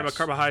 Every gram of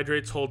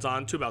carbohydrates holds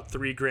on to about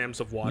 3 grams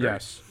of water.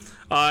 Yes.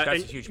 That's a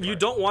huge part. You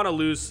don't want to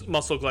lose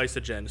muscle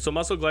glycogen. So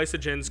muscle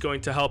glycogen is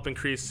going to help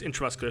increase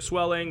intramuscular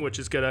swelling, which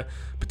is going to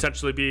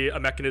potentially be a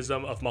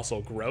mechanism of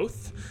muscle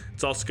growth.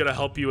 It's also going to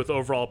help you with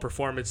overall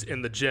performance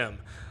in the gym.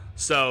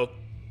 So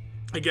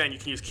again, you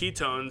can use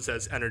ketones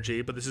as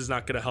energy, but this is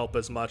not going to help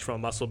as much from a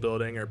muscle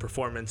building or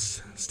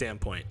performance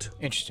standpoint.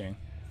 Interesting.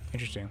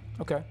 Interesting.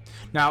 Okay.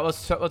 Now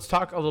let's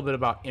talk a little bit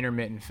about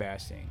intermittent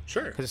fasting.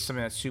 Sure. Because it's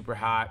something that's super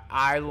hot.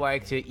 I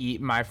like to eat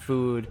my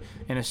food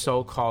in a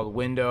so-called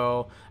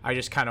window. I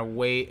just kind of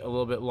wait a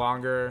little bit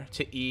longer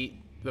to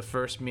eat the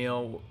first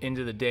meal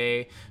into the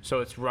day.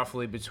 So it's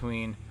roughly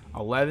between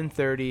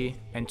 11:30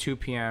 and 2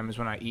 p.m. is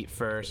when I eat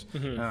first.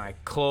 And I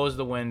close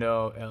the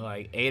window at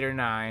like 8 or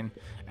 9.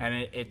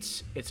 And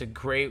it's a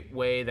great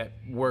way that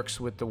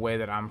works with the way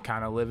that I'm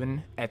kind of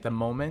living at the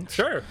moment.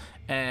 Sure.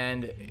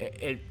 And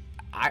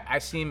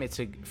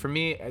for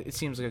me, it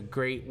seems like a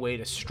great way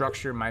to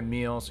structure my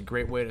meals, a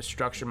great way to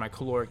structure my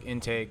caloric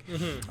intake.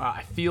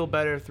 I feel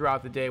better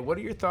throughout the day. What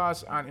are your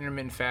thoughts on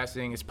intermittent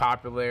fasting, its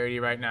popularity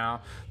right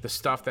now, the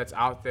stuff that's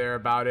out there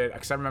about it?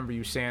 Because I remember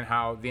you saying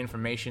how the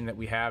information that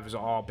we have is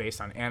all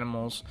based on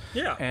animals,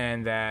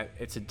 and that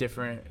it's a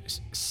different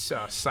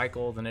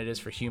cycle than it is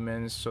for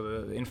humans,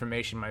 so the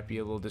information might be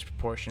a little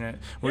disproportionate.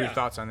 What are your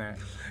thoughts on that?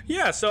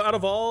 Yeah, so out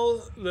of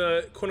all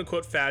the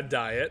quote-unquote fad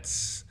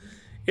diets,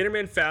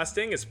 intermittent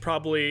fasting is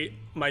probably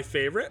my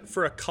favorite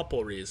for a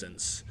couple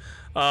reasons.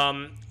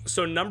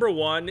 So number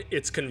one,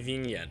 it's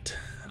convenient.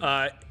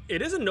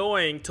 It is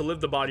annoying to live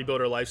the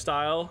bodybuilder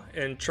lifestyle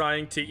and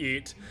trying to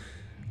eat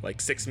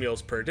like 6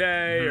 meals per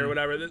day or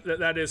whatever.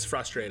 That is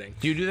frustrating.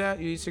 Do you do that?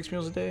 You eat 6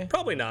 meals a day?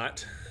 Probably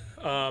not.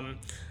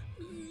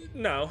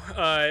 No.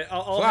 It's a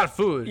lot of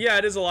food. Yeah,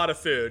 it is a lot of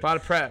food. A lot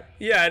of prep.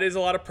 Yeah, it is a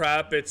lot of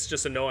prep. It's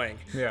just annoying.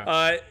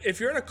 Yeah.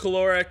 If you're in a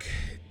caloric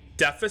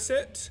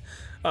deficit,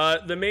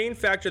 the main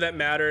factor that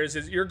matters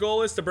is your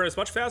goal is to burn as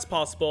much fat as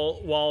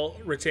possible while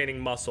retaining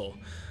muscle.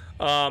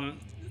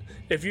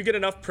 If you get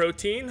enough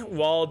protein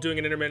while doing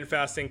an intermittent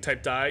fasting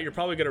type diet, you're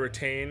probably going to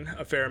retain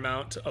a fair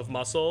amount of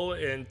muscle,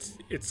 and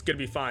it's going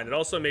to be fine. It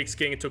also makes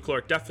getting into a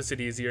caloric deficit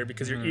easier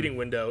because your eating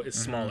window is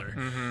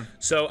smaller.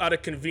 So out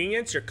of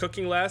convenience, you're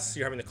cooking less,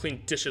 you're having to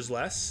clean dishes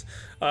less.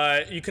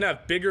 You can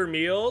have bigger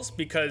meals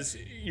because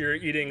you're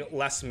eating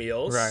less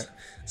meals. Right.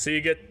 So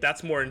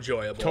that's more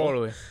enjoyable.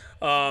 Totally.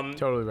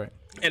 Totally right.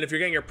 And if you're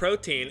getting your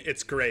protein,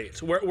 it's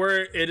great.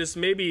 Where it is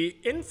maybe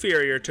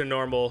inferior to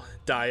normal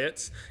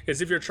diets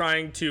is if you're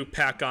trying to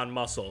pack on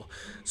muscle.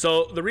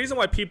 So the reason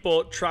why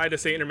people try to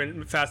say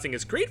intermittent fasting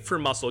is great for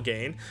muscle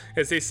gain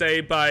is they say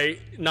by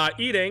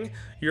not eating,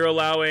 you're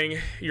allowing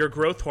your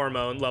growth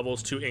hormone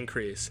levels to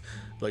increase.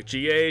 Like,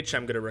 GH,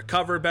 I'm going to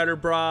recover better,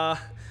 brah.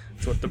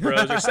 That's what the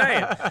bros are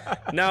saying.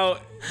 Now,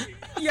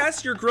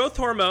 yes, your growth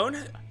hormone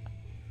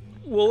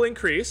will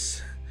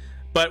increase,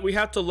 but we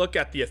have to look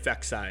at the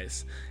effect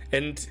size.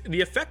 And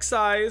the effect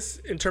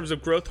size in terms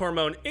of growth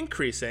hormone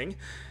increasing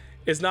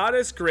is not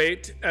as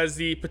great as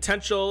the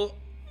potential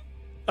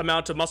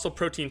amount of muscle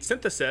protein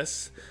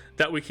synthesis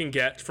that we can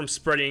get from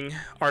spreading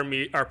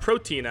our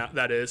protein out,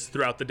 that is,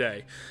 throughout the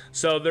day.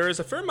 So there is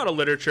a fair amount of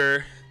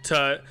literature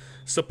to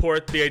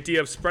support the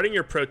idea of spreading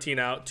your protein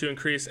out to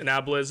increase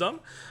anabolism,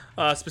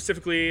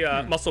 specifically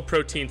muscle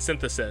protein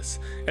synthesis.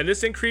 And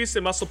this increase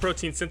in muscle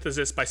protein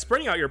synthesis by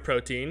spreading out your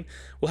protein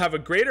will have a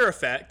greater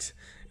effect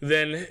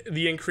than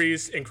the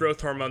increase in growth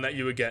hormone that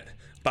you would get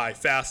by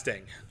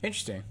fasting.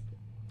 Interesting.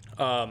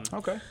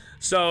 Okay.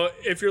 So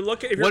if you're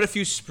looking... What if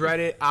you spread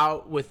it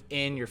out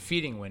within your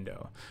feeding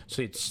window?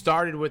 So it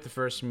started with the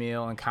first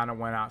meal and kind of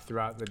went out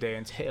throughout the day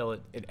until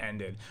it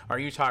ended. Are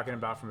you talking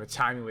about from the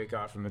time you wake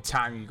up, from the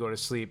time you go to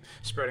sleep,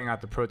 spreading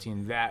out the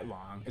protein that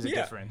long? Is a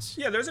difference?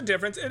 Yeah, there's a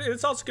difference.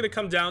 It's also going to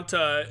come down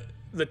to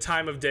the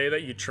time of day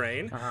that you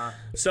train.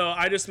 So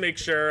I just make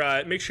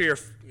sure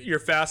your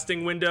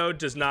fasting window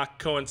does not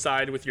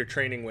coincide with your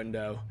training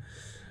window.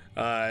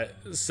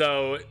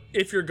 So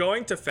if you're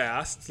going to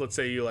fast, let's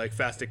say you like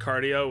fasted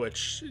cardio,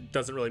 which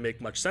doesn't really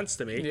make much sense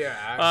to me.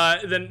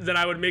 Then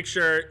I would make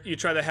sure you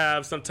try to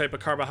have some type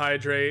of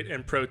carbohydrate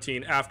and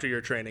protein after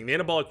your training. The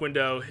anabolic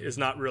window is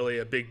not really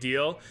a big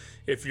deal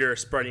if you're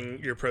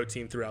spreading your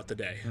protein throughout the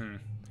day.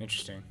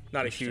 Interesting.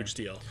 Not a huge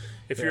deal.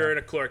 If you're in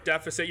a caloric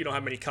deficit, you don't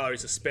have many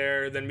calories to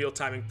spare, then meal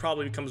timing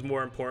probably becomes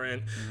more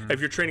important. If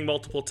you're training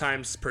multiple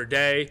times per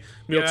day,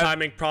 meal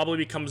timing probably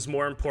becomes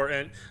more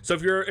important. So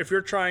if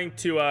you're trying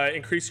to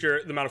increase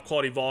the amount of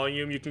quality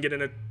volume you can get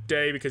in a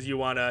day because you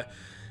want to,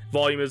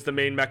 volume is the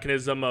main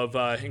mechanism of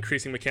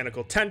increasing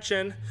mechanical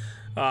tension,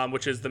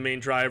 which is the main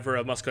driver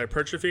of muscular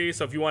hypertrophy.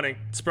 So if you want to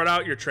spread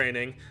out your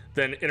training,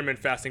 then intermittent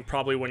fasting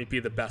probably wouldn't be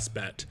the best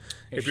bet.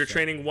 If you're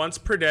training once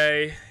per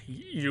day,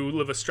 you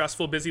live a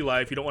stressful, busy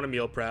life, you don't want to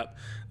meal prep,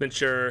 then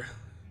sure,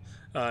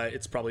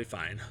 it's probably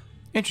fine.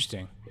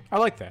 Interesting. I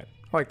like that.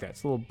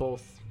 It's a little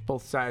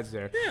both sides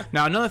there. Yeah.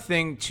 Now, another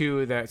thing,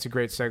 too, that's a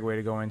great segue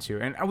to go into,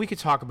 and we could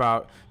talk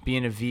about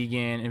being a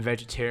vegan and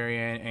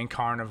vegetarian and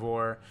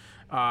carnivore,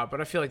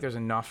 but I feel like there's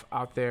enough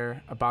out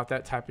there about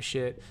that type of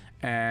shit.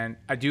 And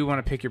I do want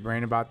to pick your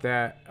brain about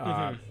that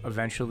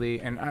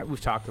eventually. And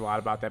we've talked a lot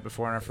about that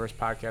before in our first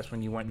podcast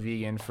when you went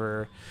vegan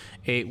for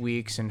 8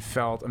 weeks and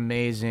felt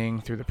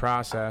amazing through the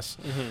process.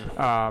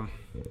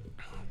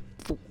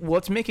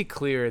 Let's make it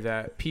clear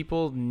that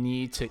people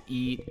need to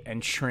eat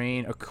and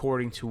train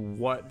according to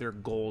what their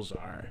goals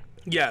are.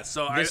 Yeah,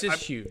 so This is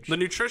huge. The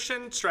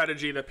nutrition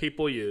strategy that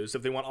people use,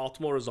 if they want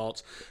optimal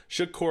results,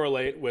 should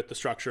correlate with the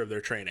structure of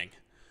their training.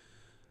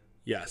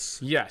 Yes.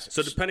 Yes.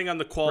 So depending on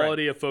the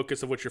quality of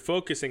focus of what you're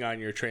focusing on in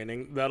your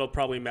training, that'll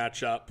probably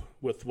match up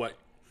with what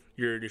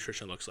your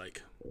nutrition looks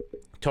like.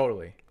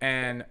 Totally.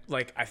 And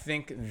like, I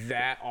think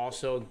that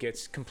also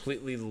gets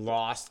completely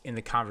lost in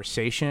the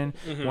conversation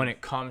when it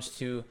comes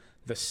to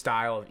the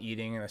style of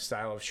eating and the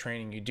style of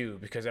training you do,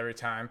 because every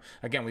time,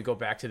 again, we go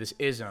back to this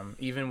ism.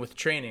 Even with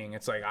training,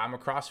 it's like, I'm a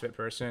CrossFit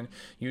person,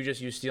 you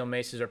just use steel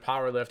maces or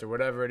powerlift or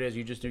whatever it is,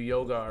 you just do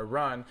yoga or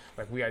run.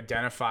 Like, we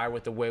identify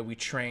with the way we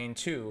train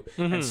too.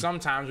 And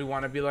sometimes we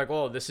want to be like,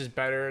 oh, this is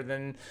better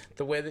than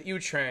the way that you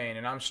train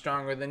and I'm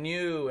stronger than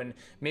you. And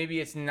maybe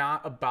it's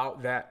not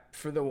about that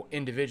for the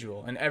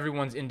individual, and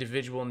everyone's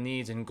individual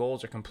needs and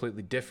goals are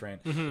completely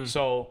different.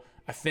 So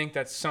I think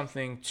that's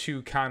something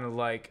to kind of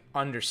like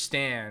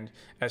understand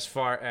as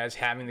far as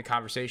having the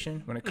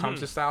conversation when it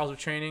comes to styles of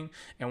training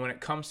and when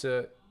it comes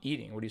to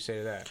eating. What do you say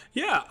to that?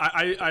 Yeah,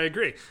 I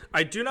agree.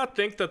 I do not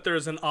think that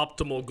there's an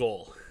optimal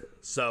goal.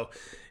 So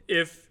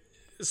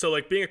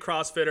like being a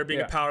CrossFitter,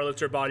 being a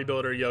powerlifter,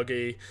 bodybuilder,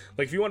 yogi,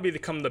 like if you want to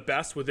become the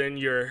best within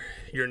your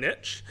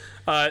niche,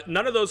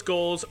 none of those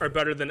goals are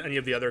better than any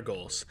of the other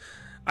goals.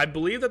 I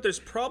believe that there's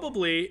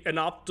probably an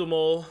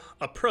optimal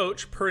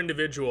approach per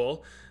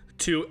individual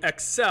to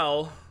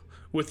excel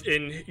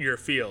within your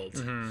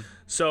field.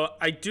 So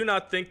I do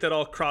not think that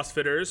all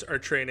CrossFitters are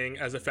training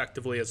as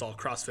effectively as all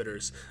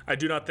CrossFitters. I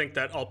do not think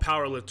that all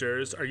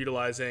powerlifters are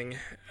utilizing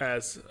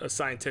as a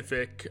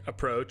scientific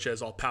approach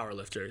as all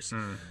powerlifters.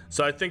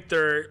 So I think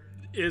there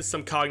is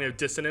some cognitive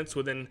dissonance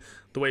within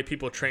the way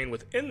people train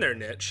within their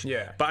niche.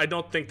 Yeah. But I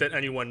don't think that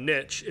any one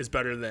niche is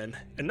better than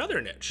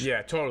another niche.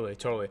 Yeah,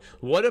 totally.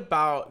 What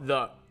about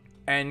the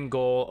end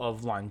goal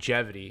of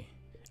longevity?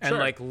 And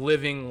like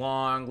living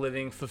long,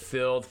 living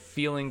fulfilled,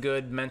 feeling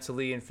good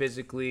mentally and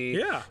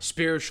physically,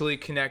 spiritually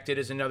connected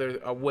is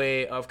another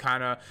way of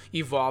kind of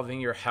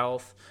evolving your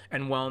health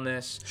and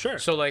wellness. Sure.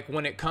 So like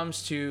when it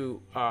comes to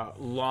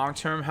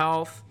long-term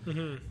health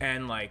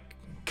and like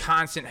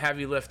constant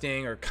heavy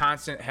lifting or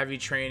constant heavy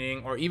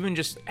training, or even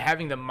just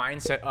having the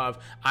mindset of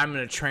I'm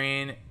going to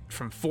train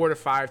from 4 to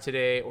 5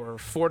 today or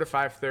 4 to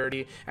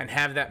 5:30 and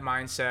have that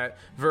mindset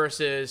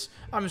versus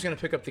I'm just going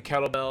to pick up the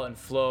kettlebell and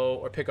flow,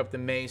 or pick up the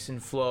mace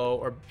and flow,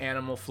 or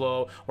animal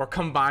flow, or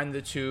combine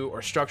the two,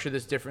 or structure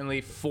this differently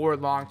for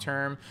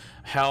long-term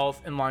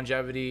health and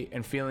longevity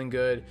and feeling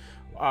good.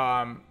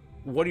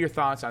 What are your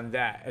thoughts on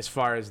that as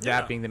far as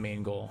that being the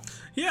main goal?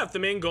 Yeah, if the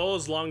main goal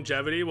is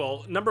longevity,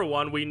 well, number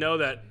one, we know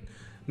that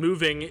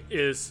moving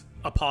is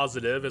a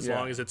positive as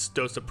long as it's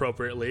dosed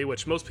appropriately,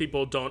 which most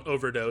people don't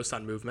overdose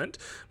on movement.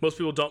 Most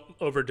people don't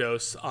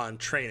overdose on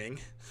training.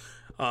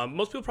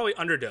 Most people probably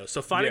underdose.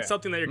 So finding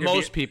something that you're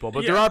going to people,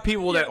 but there are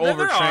people that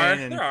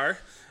overtrain. There are.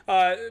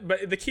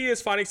 But the key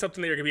is finding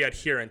something that you're going to be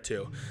adherent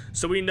to.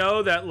 So we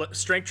know that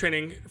strength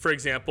training, for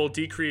example,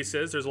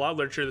 decreases. There's a lot of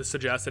literature that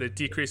suggests that it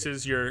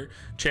decreases your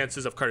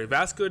chances of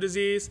cardiovascular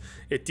disease.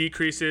 It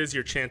decreases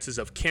your chances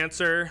of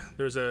cancer.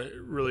 There's a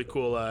really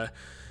cool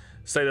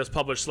study that was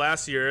published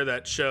last year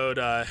that showed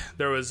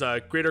there was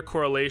a greater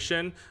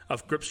correlation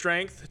of grip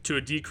strength to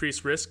a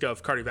decreased risk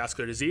of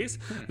cardiovascular disease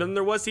than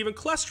there was even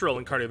cholesterol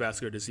in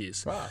cardiovascular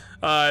disease.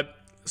 Wow.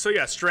 So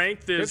yeah,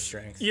 strength is good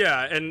strength.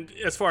 Yeah, and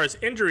as far as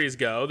injuries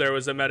go, there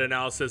was a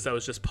meta-analysis that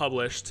was just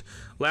published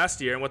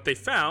last year, and what they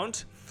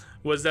found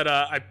was that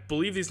I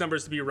believe these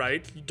numbers to be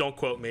right. Don't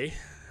quote me.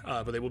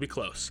 But they will be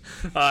close.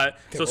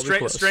 So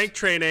strength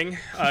training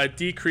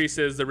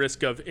decreases the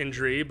risk of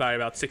injury by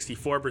about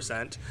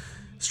 64%.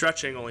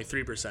 Stretching only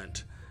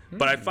 3%.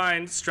 But I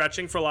find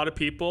stretching for a lot of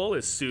people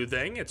is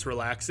soothing, it's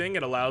relaxing,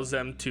 it allows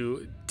them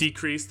to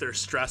decrease their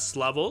stress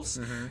levels.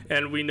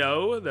 And we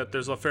know that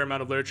there's a fair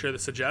amount of literature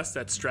that suggests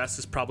that stress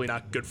is probably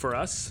not good for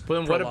us. But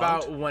then what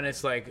about when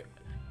it's like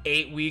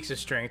 8 weeks of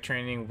strength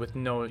training with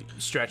no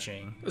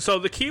stretching? So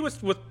the key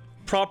with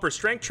proper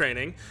strength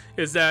training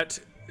is that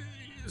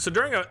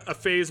during a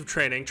phase of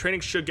training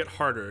should get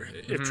harder.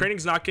 If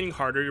training's not getting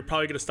harder, you're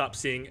probably going to stop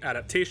seeing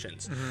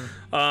adaptations.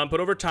 But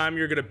over time,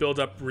 you're going to build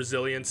up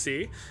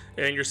resiliency,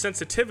 and your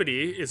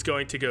sensitivity is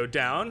going to go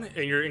down,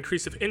 and your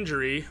increase of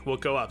injury will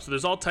go up. So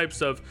there's all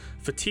types of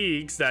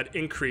fatigues that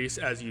increase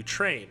as you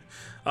train,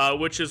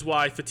 which is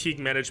why fatigue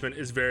management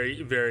is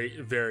very,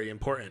 very, very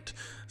important.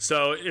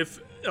 So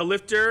if a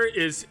lifter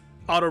is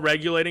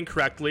auto-regulating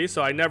correctly,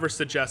 so I never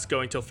suggest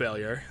going till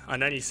failure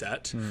on any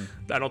set.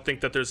 I don't think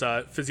that there's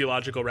a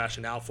physiological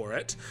rationale for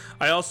it.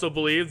 I also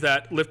believe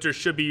that lifters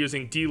should be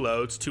using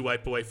deloads to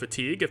wipe away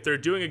fatigue. If they're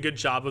doing a good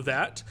job of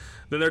that,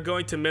 then they're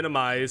going to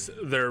minimize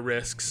their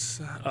risks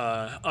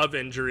of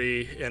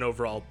injury and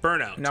overall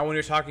burnout. Now, when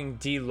you're talking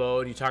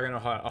deload, you're talking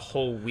about a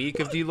whole week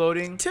of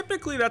deloading?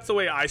 Typically, that's the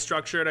way I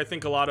structure it. I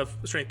think a lot of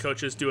strength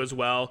coaches do as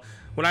well.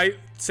 When I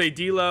say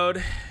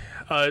deload,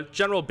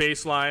 general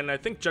baseline, I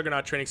think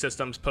Juggernaut Training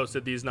Systems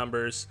posted these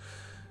numbers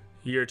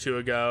a year or two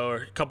ago, or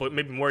a couple,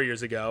 maybe more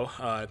years ago.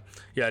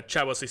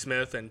 Chad Wesley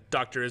Smith and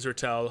Dr.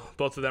 Israel,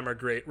 both of them are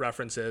great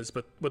references.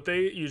 But what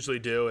they usually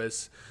do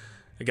is,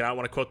 Again, I don't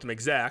want to quote them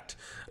exact,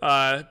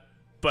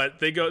 but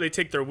they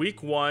take their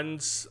week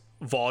one's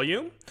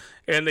volume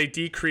and they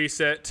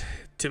decrease it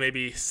to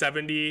maybe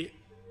 70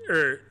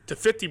 or to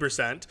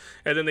 50%,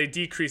 and then they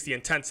decrease the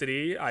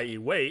intensity, i.e.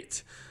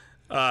 weight,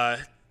 to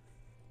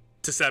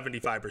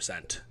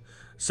 75%.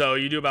 So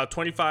you do about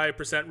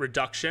 25%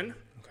 reduction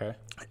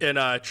in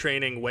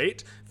training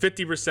weight,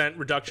 50%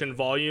 reduction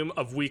volume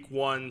of week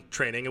one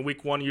training. And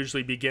week one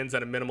usually begins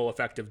at a minimal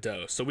effective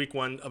dose. So week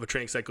one of a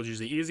training cycle is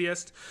usually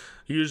easiest.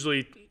 You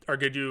usually are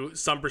going to do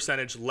some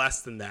percentage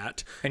less than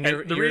that. And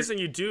the reason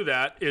you do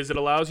that is it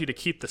allows you to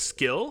keep the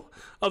skill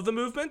of the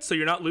movement. So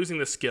you're not losing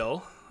the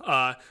skill,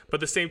 but at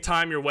the same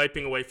time, you're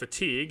wiping away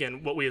fatigue.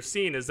 And what we have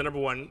seen is the number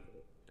one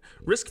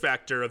risk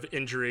factor of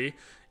injury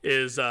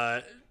is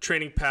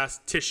training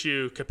past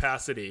tissue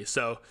capacity.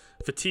 So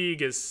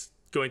fatigue is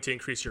going to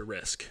increase your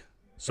risk.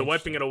 So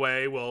wiping it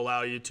away will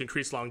allow you to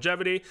increase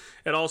longevity.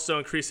 It also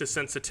increases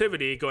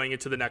sensitivity going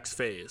into the next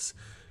phase.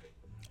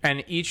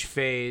 And each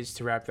phase,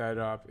 to wrap that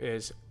up,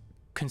 is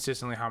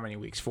consistently how many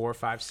weeks? 4,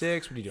 5,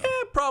 6? What do you do?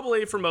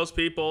 Probably for most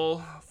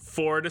people,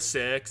 4 to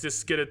 6. This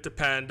is going to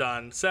depend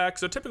on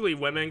sex. So typically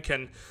women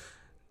can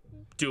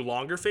do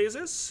longer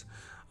phases.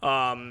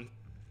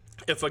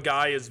 If a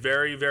guy is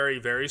very, very,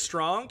 very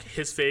strong,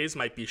 his phase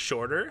might be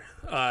shorter.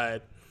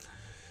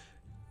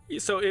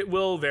 So it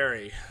will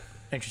vary.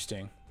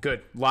 Interesting.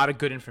 Good. A lot of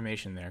good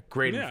information there.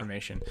 Great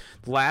information.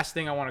 The last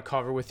thing I want to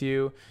cover with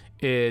you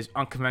is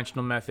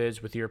unconventional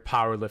methods with your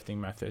powerlifting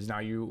methods. Now,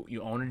 you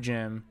own a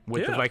gym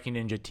with the Viking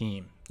Ninja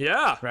team.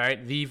 Yeah.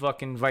 Right? The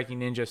fucking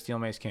Viking Ninja Steel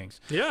Mace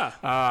Kings. Yeah.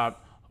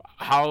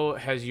 How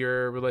has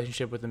your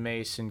relationship with the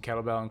mace and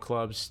kettlebell and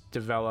clubs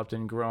developed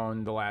and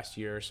grown the last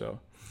year or so?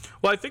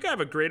 Well, I think I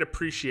have a great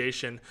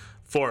appreciation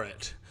for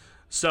it.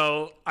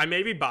 So I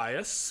may be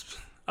biased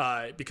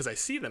because I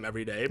see them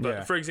every day.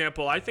 But for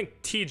example, I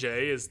think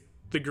TJ is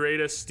the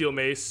greatest steel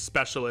mace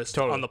specialist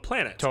on the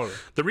planet. Totally.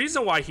 The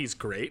reason why he's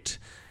great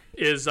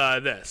is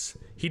this.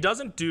 He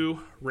doesn't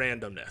do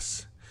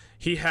randomness.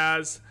 He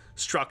has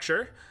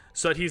structure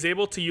so that he's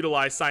able to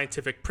utilize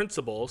scientific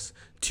principles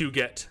to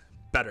get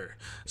better.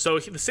 So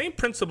the same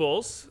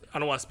principles, I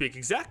don't want to speak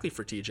exactly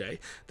for TJ,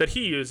 that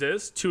he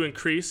uses to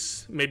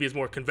increase maybe his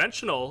more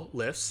conventional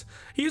lifts,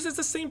 he uses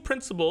the same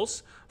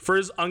principles for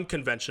his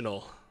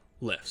unconventional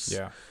lifts.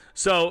 Yeah.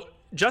 So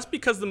just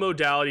because the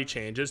modality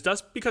changes,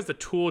 just because the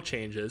tool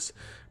changes,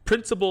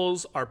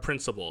 principles are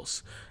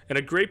principles. And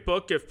a great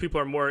book, if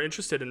people are more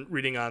interested in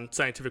reading on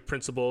scientific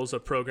principles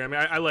of programming,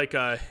 I like,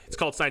 it's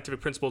called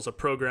Scientific Principles of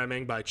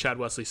Programming by Chad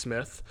Wesley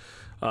Smith,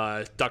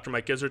 Dr.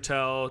 Mike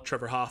Isertel,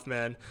 Trevor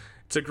Hoffman.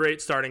 It's a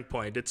great starting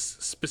point. It's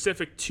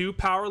specific to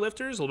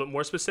powerlifters, a little bit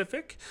more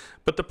specific,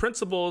 but the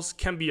principles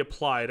can be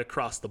applied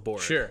across the board.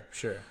 Sure.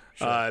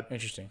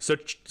 Interesting. So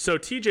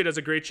TJ does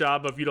a great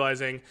job of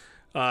utilizing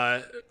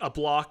a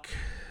block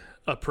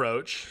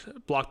approach,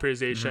 block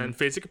periodization,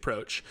 phasic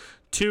approach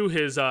to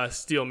his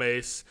steel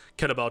mace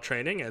kettlebell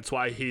training. And it's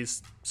why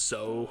he's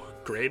so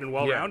great and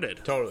well-rounded.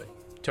 Yeah, totally.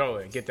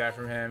 Get that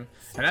from him.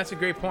 And that's a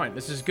great point.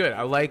 This is good.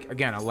 I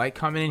like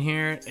coming in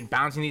here and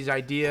bouncing these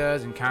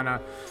ideas and kind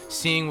of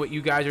seeing what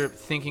you guys are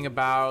thinking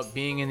about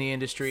being in the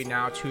industry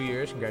now 2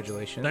 years.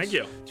 Congratulations. Thank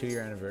you.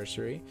 2-year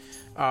anniversary.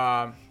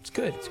 It's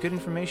good. It's good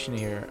information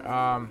here.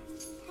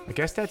 I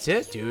guess that's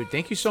it, dude.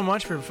 Thank you so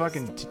much for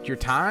fucking your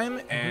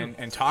time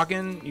and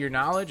talking your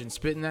knowledge and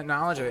spitting that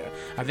knowledge.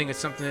 I think it's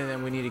something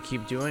that we need to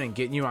keep doing and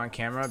getting you on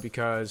camera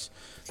because,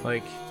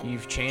 like,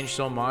 you've changed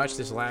so much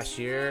this last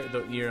year.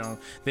 The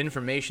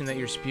information that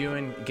you're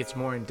spewing gets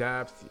more in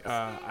depth.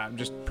 I'm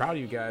just proud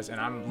of you guys, and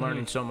I'm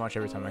learning so much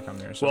every time I come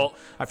here. So well,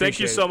 thank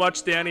you so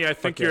much, Danny. I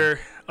think you're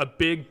a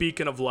big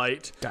beacon of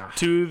light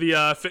to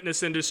the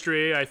fitness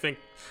industry. I think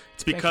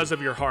it's because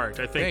of your heart.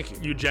 I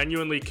think you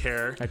genuinely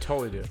care. I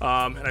totally do.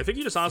 And I think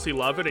you just honestly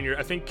love it. And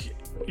I think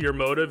your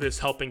motive is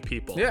helping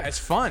people. Yeah, it's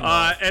fun. So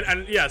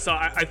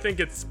I think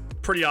it's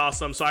pretty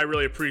awesome. So I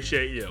really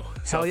appreciate you.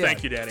 So Hell yeah.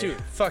 Thank you, Danny. Dude,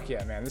 fuck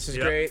yeah, man. This is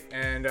great.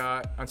 And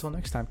until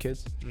next time,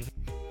 kids.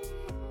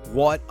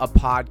 What a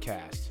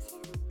podcast.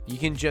 You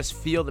can just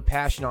feel the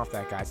passion off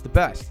that guy. It's the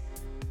best.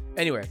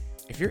 Anyway,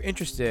 if you're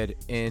interested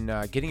in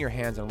getting your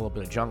hands on a little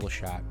bit of Jungle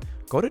Shot,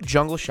 go to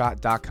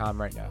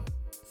jungleshot.com right now.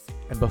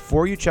 And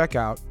before you check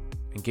out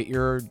and get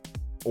your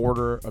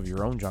order of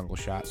your own Jungle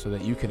Shot so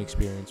that you can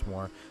experience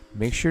more,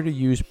 make sure to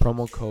use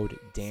promo code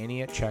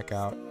Danny at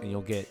checkout and you'll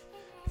get,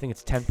 I think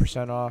it's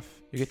 10% off.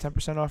 You get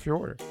 10% off your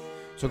order.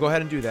 So go ahead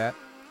and do that.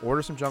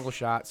 Order some Jungle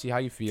Shot, see how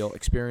you feel,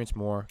 experience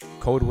more.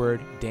 Code word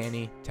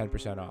Danny,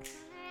 10% off.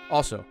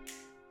 Also,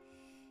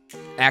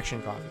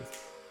 Action Coffee.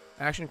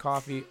 Action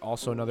Coffee,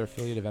 also another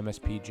affiliate of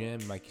MSP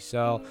Gym, Mikey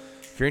Sell.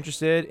 If you're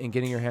interested in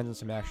getting your hands on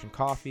some Action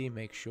Coffee,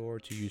 make sure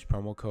to use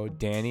promo code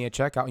Danny at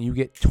checkout and you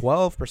get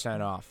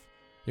 12% off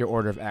your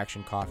order of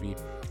Action Coffee,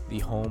 the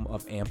home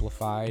of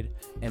amplified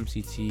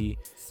MCT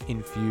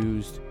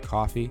infused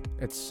coffee.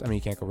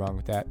 You can't go wrong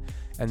with that.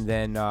 And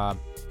then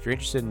if you're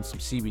interested in some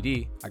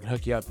CBD, I can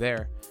hook you up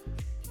there.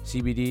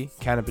 CBD,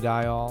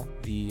 cannabidiol,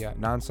 the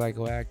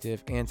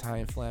non-psychoactive,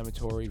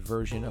 anti-inflammatory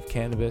version of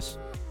cannabis.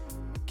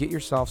 get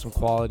yourself some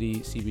quality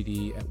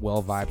CBD at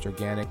Well Vibes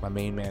Organic. My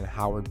main man,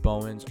 Howard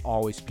Bowens,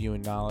 always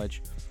spewing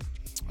knowledge.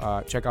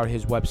 Check out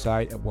his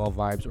website at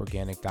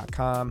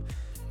wellvibesorganic.com.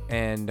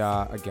 And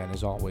again,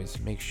 as always,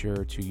 make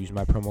sure to use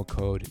my promo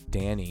code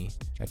Danny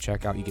at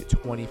checkout. You get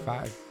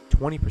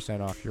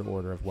 20% off your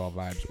order of Well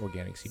Vibes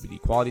Organic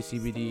CBD. Quality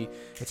CBD.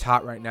 It's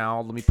hot right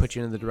now. Let me put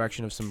you in the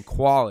direction of some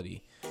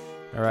quality.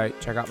 All right,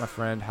 check out my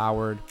friend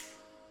Howard,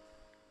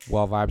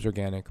 Well Vibes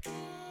Organic.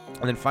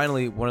 And then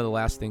finally, one of the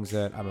last things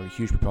that I'm a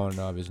huge proponent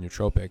of is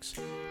nootropics.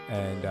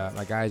 And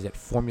my guys at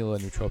Formula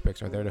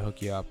Nootropics are there to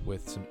hook you up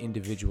with some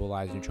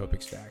individualized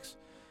nootropic stacks.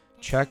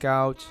 Check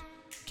out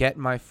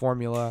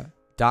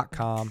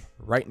getmyformula.com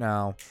right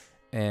now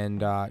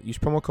and use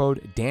promo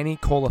code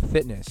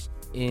DannyColaFitness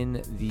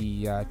in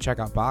the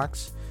checkout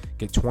box.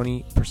 Get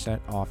 20%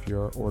 off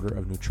your order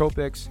of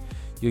nootropics.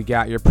 You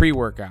got your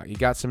pre-workout, you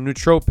got some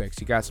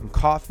nootropics, you got some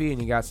coffee,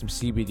 and you got some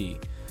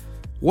CBD.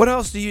 What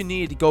else do you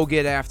need to go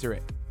get after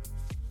it?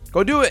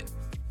 Go do it.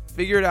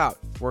 Figure it out.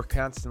 We're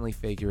constantly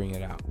figuring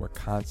it out.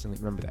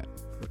 Remember that.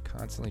 We're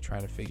constantly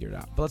trying to figure it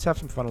out. But let's have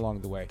some fun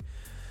along the way.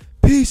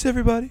 Peace,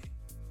 everybody.